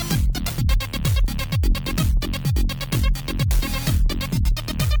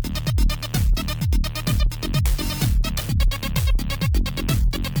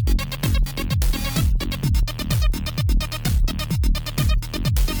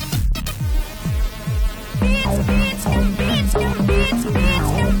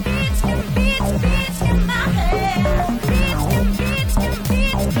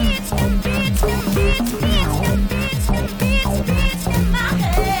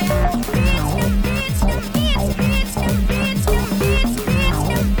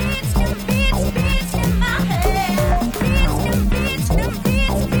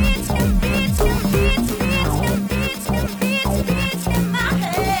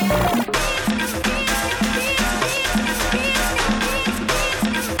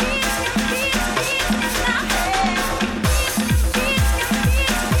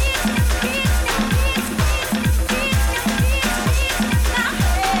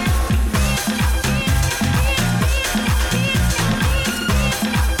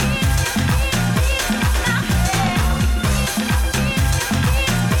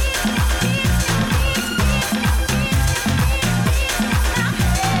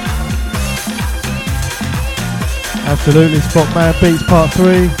 Absolutely, Spotman Beats Part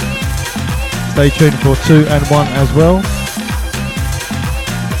 3. Stay tuned for 2 and 1 as well.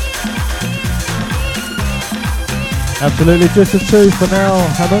 Absolutely, just a 2 for now,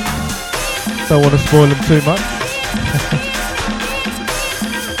 Hammond. Don't want to spoil them too much.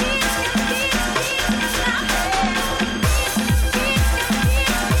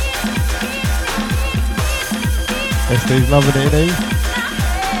 SD's loving it, isn't he?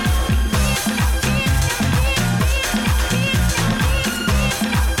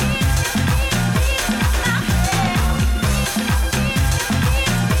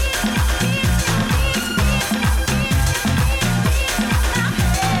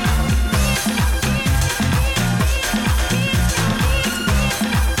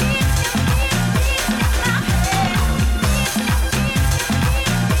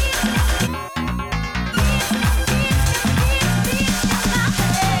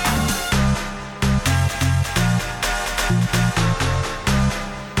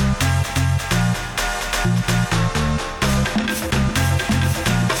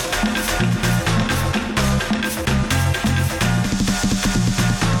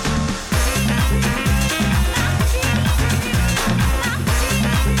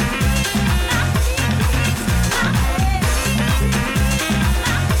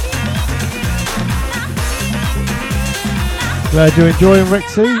 Glad you're enjoying,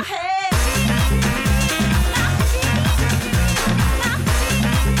 Rexy.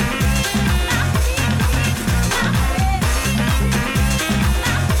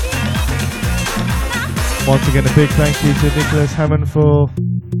 Once again, a big thank you to Nicholas Hammond for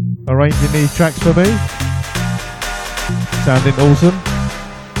arranging these tracks for me. Sounding awesome.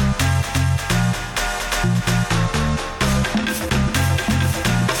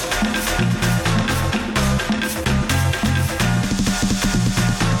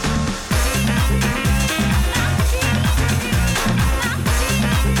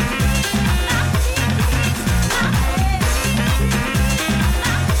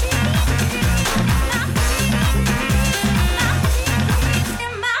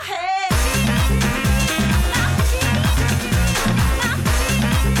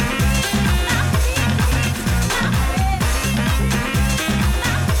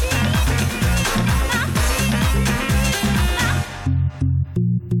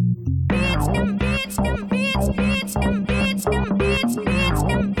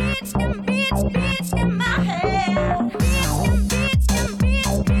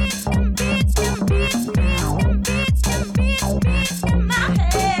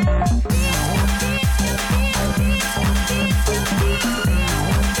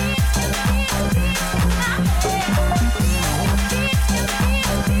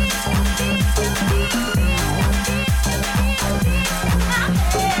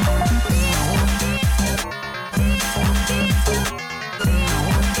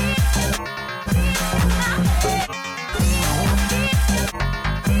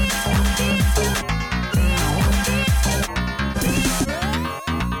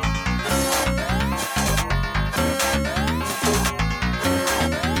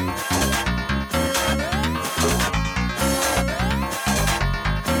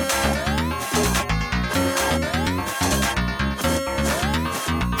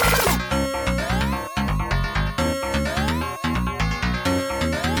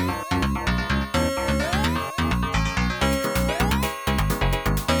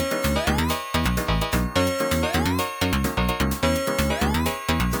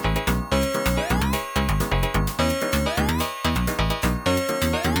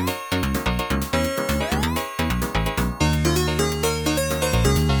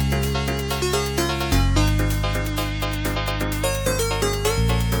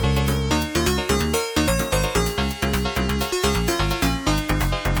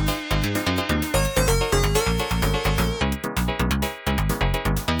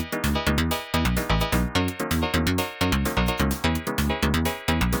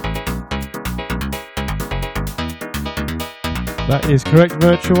 That is correct,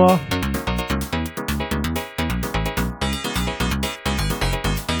 Virtua.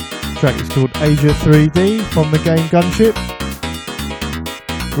 The track is called Asia 3D from the game Gunship.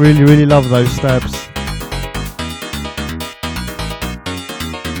 Really, really love those stabs.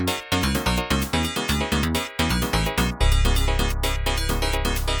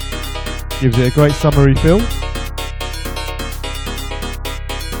 Gives it a great summery feel.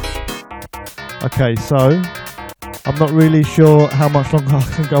 Okay, so I'm not really sure how much longer I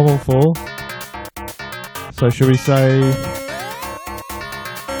can go on for. So shall we say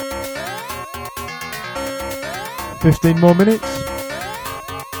 15 more minutes?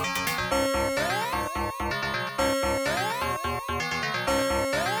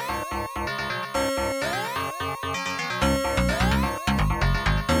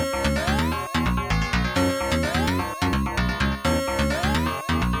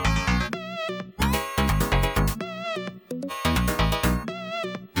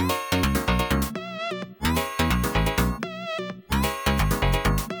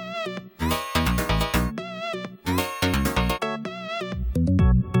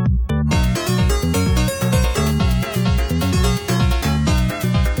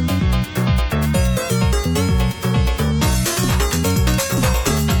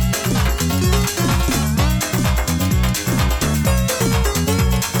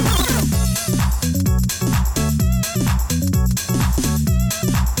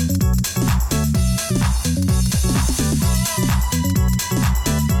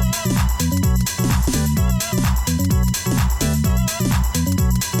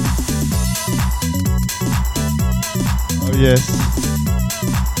 Yes.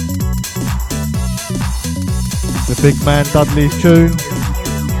 The big man Dudley's tune.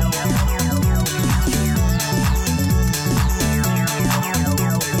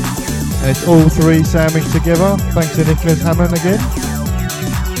 And it's all three sandwiched together, thanks to Nicholas Hammond again.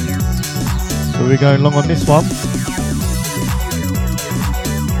 So we're going long on this one.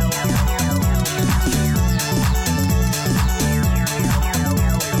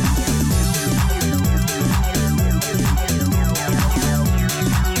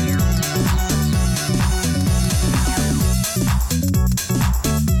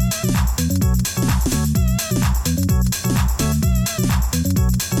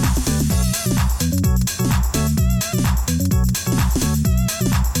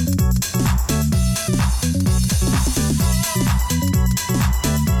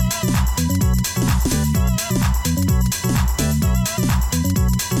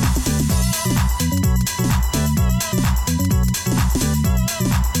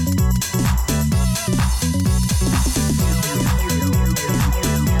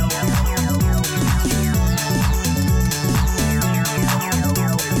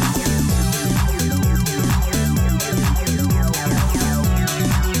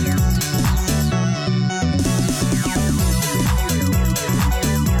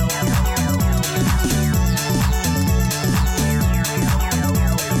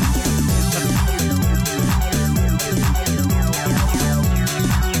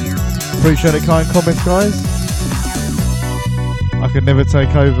 Appreciate the kind comments, guys. I can never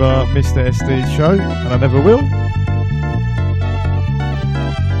take over Mr. SD's show, and I never will.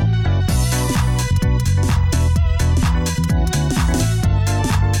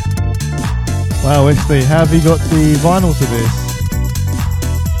 Wow, SD, how have you got the vinyl to this?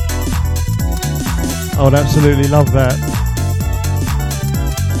 I would absolutely love that.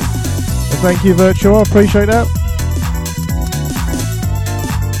 Well, thank you, Virtual. I appreciate that.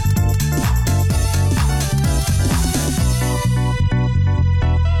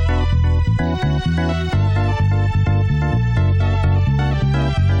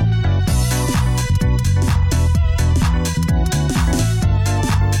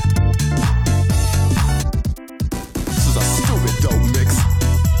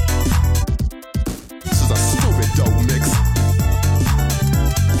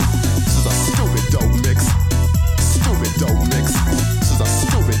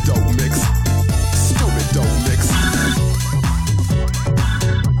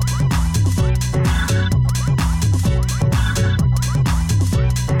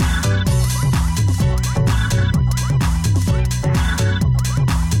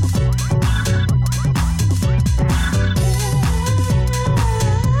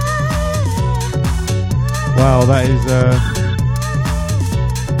 Wow, that is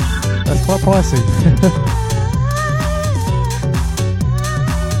that's quite pricey.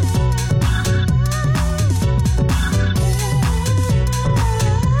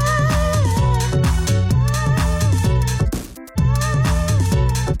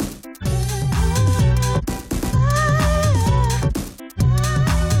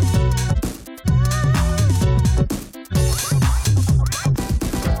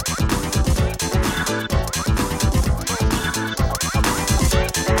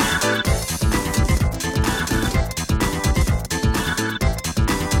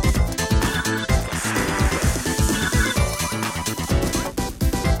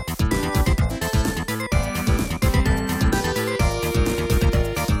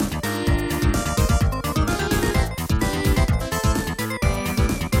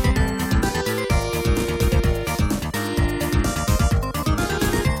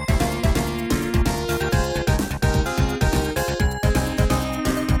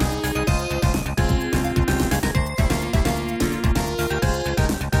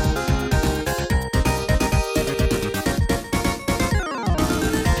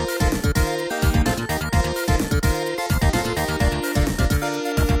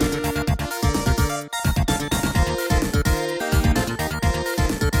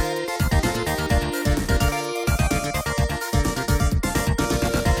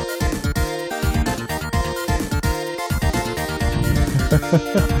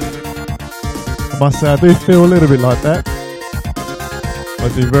 I must say, I do feel a little bit like that.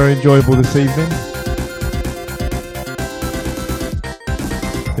 It's been very enjoyable this evening.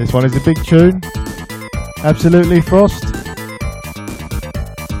 This one is a big tune. Absolutely Frost.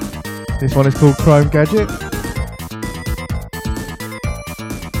 This one is called Chrome Gadget.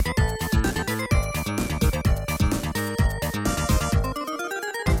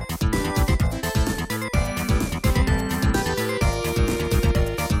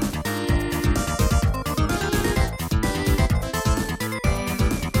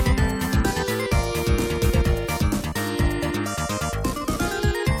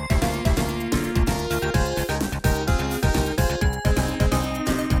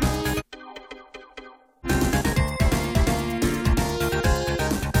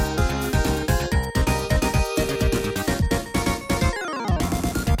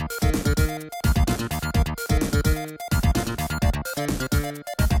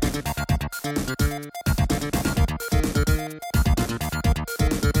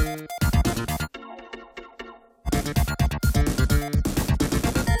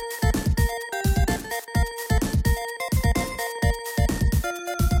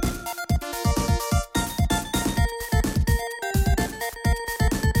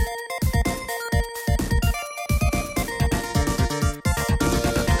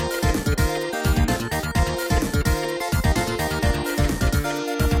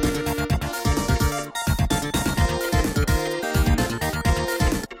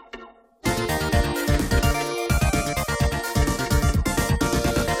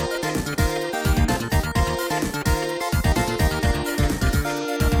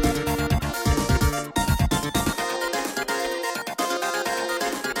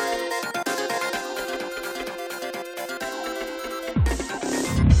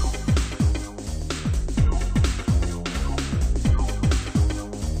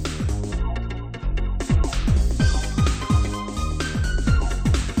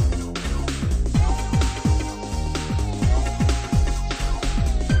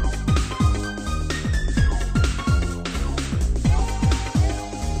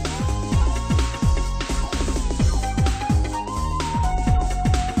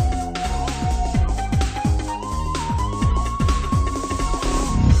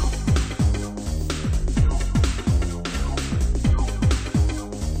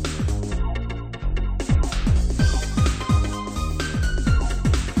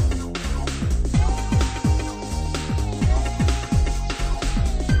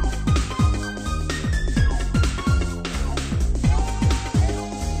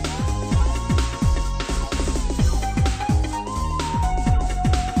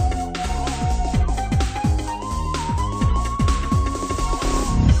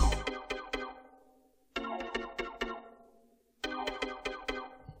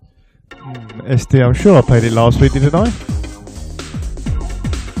 SD, I'm sure I played it last week, didn't I?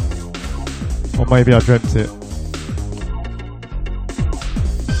 Or maybe I dreamt it.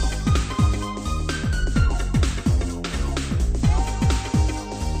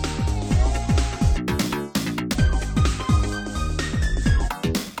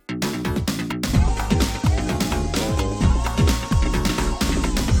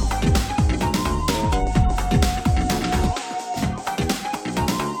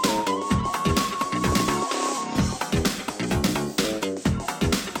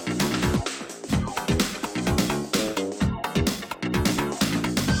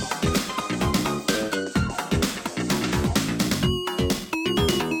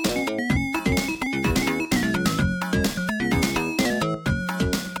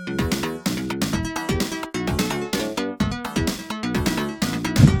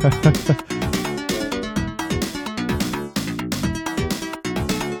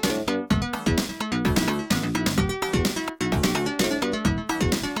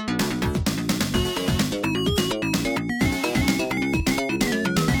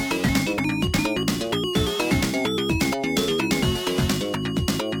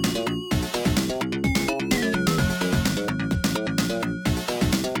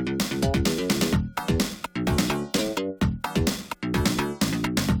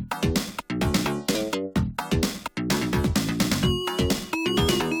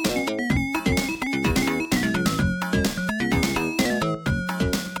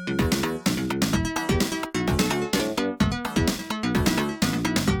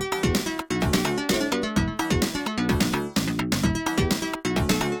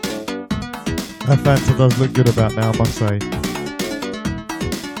 That Fanta does look good about now, I must say.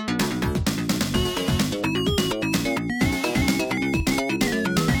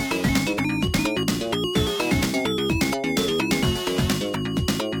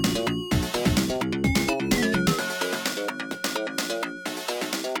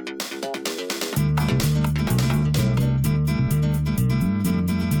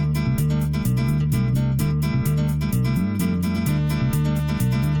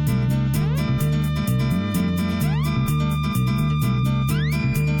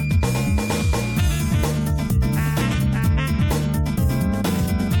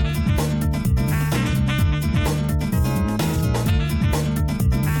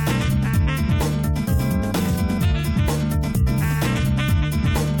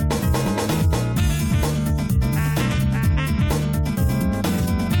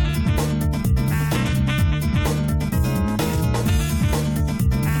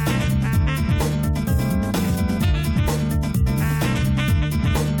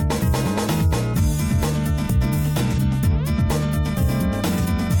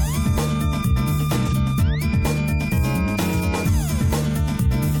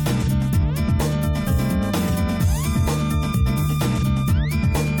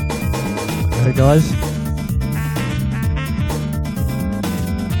 Okay, guys.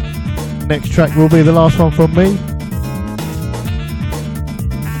 Next track will be the last one from me.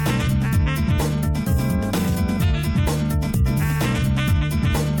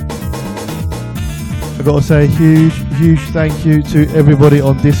 I've got to say a huge thank you to everybody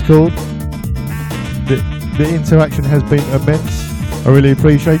on Discord. The interaction has been immense. I really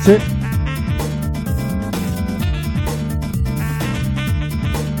appreciate it.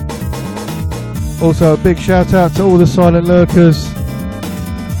 Also a big shout out to all the silent lurkers,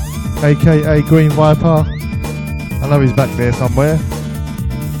 aka Green Viper. I know he's back there somewhere.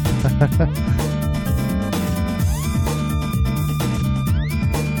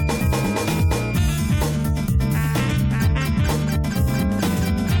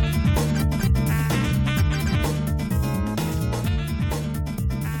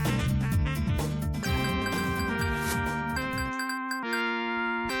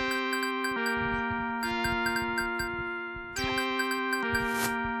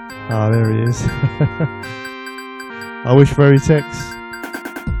 Ah, there he is. I wish Veritex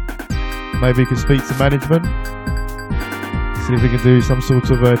maybe could speak to management, see if we can do some sort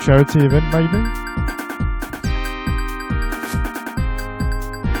of a charity event maybe.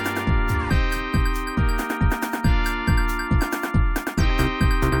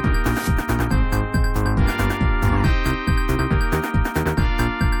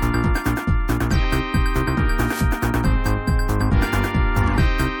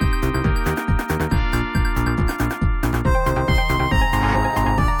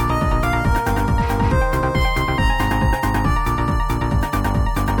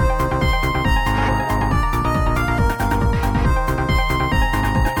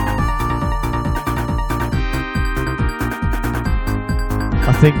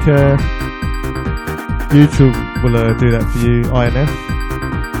 I think YouTube will do that for you, INF.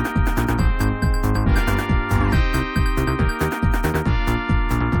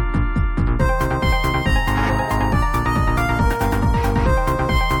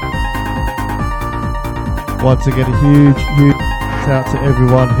 Once again, a huge shout out to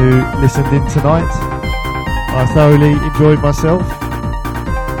everyone who listened in tonight. I thoroughly enjoyed myself.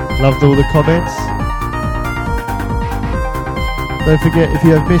 Loved all the comments. Don't forget, if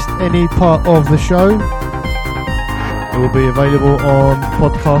you have missed any part of the show, it will be available on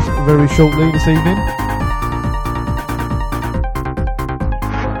podcast very shortly this evening.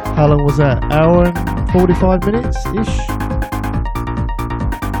 How long was that? Hour and 45 minutes-ish?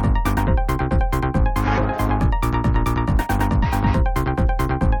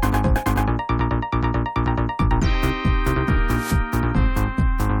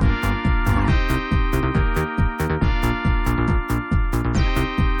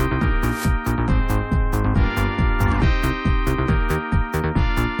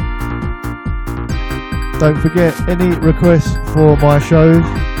 Don't forget, any requests for my shows,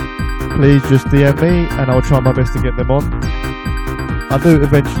 please just DM me and I'll try my best to get them on. I do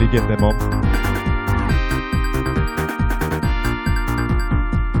eventually get them on.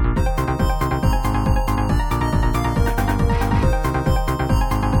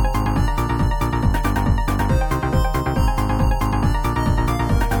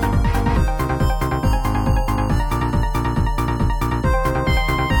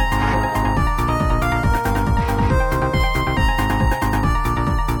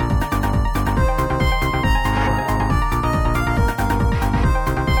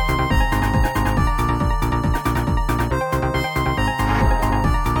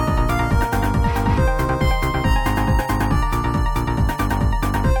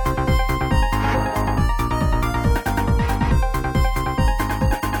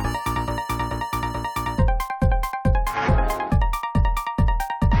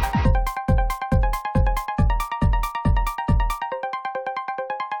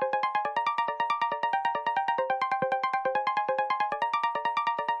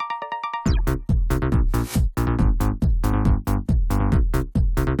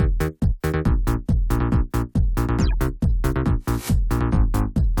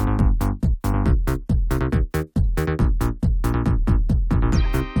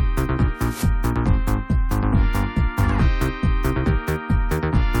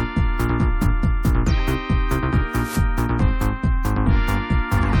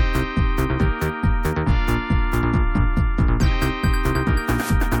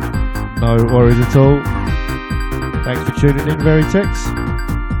 No worries at all. Thanks for tuning in, Veritex.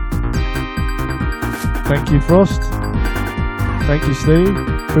 Thank you, Frost. Thank you, Steve.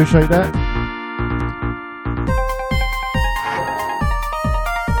 Appreciate that.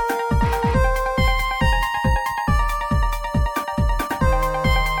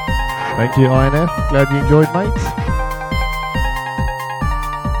 Thank you, INF. Glad you enjoyed, mates.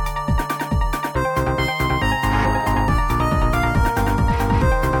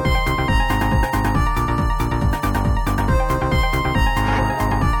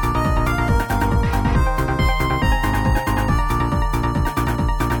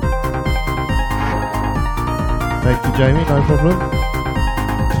 Thank you, Jamie, no problem.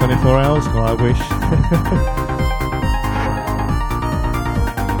 24 hours, oh, I wish.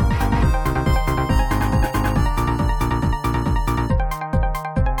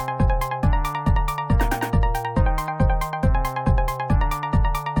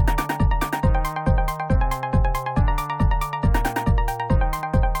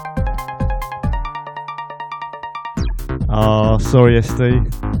 Oh, sorry, SD.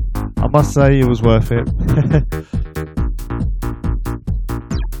 I must say it was worth it.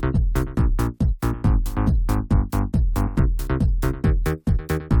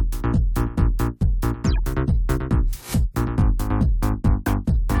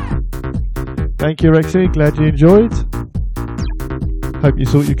 Thank you, Rexy. Glad you enjoyed. Hope you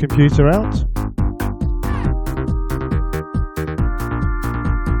sort your computer out.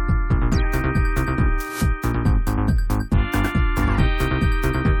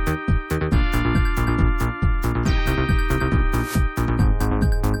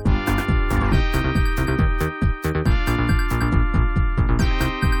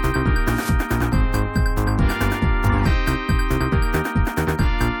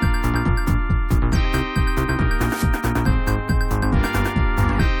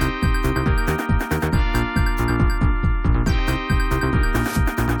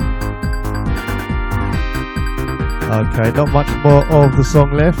 Okay, not much more of the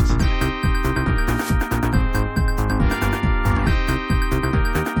song left.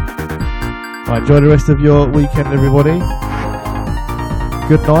 Right, enjoy the rest of your weekend, everybody.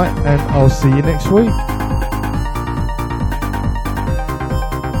 Good night, and I'll see you next week.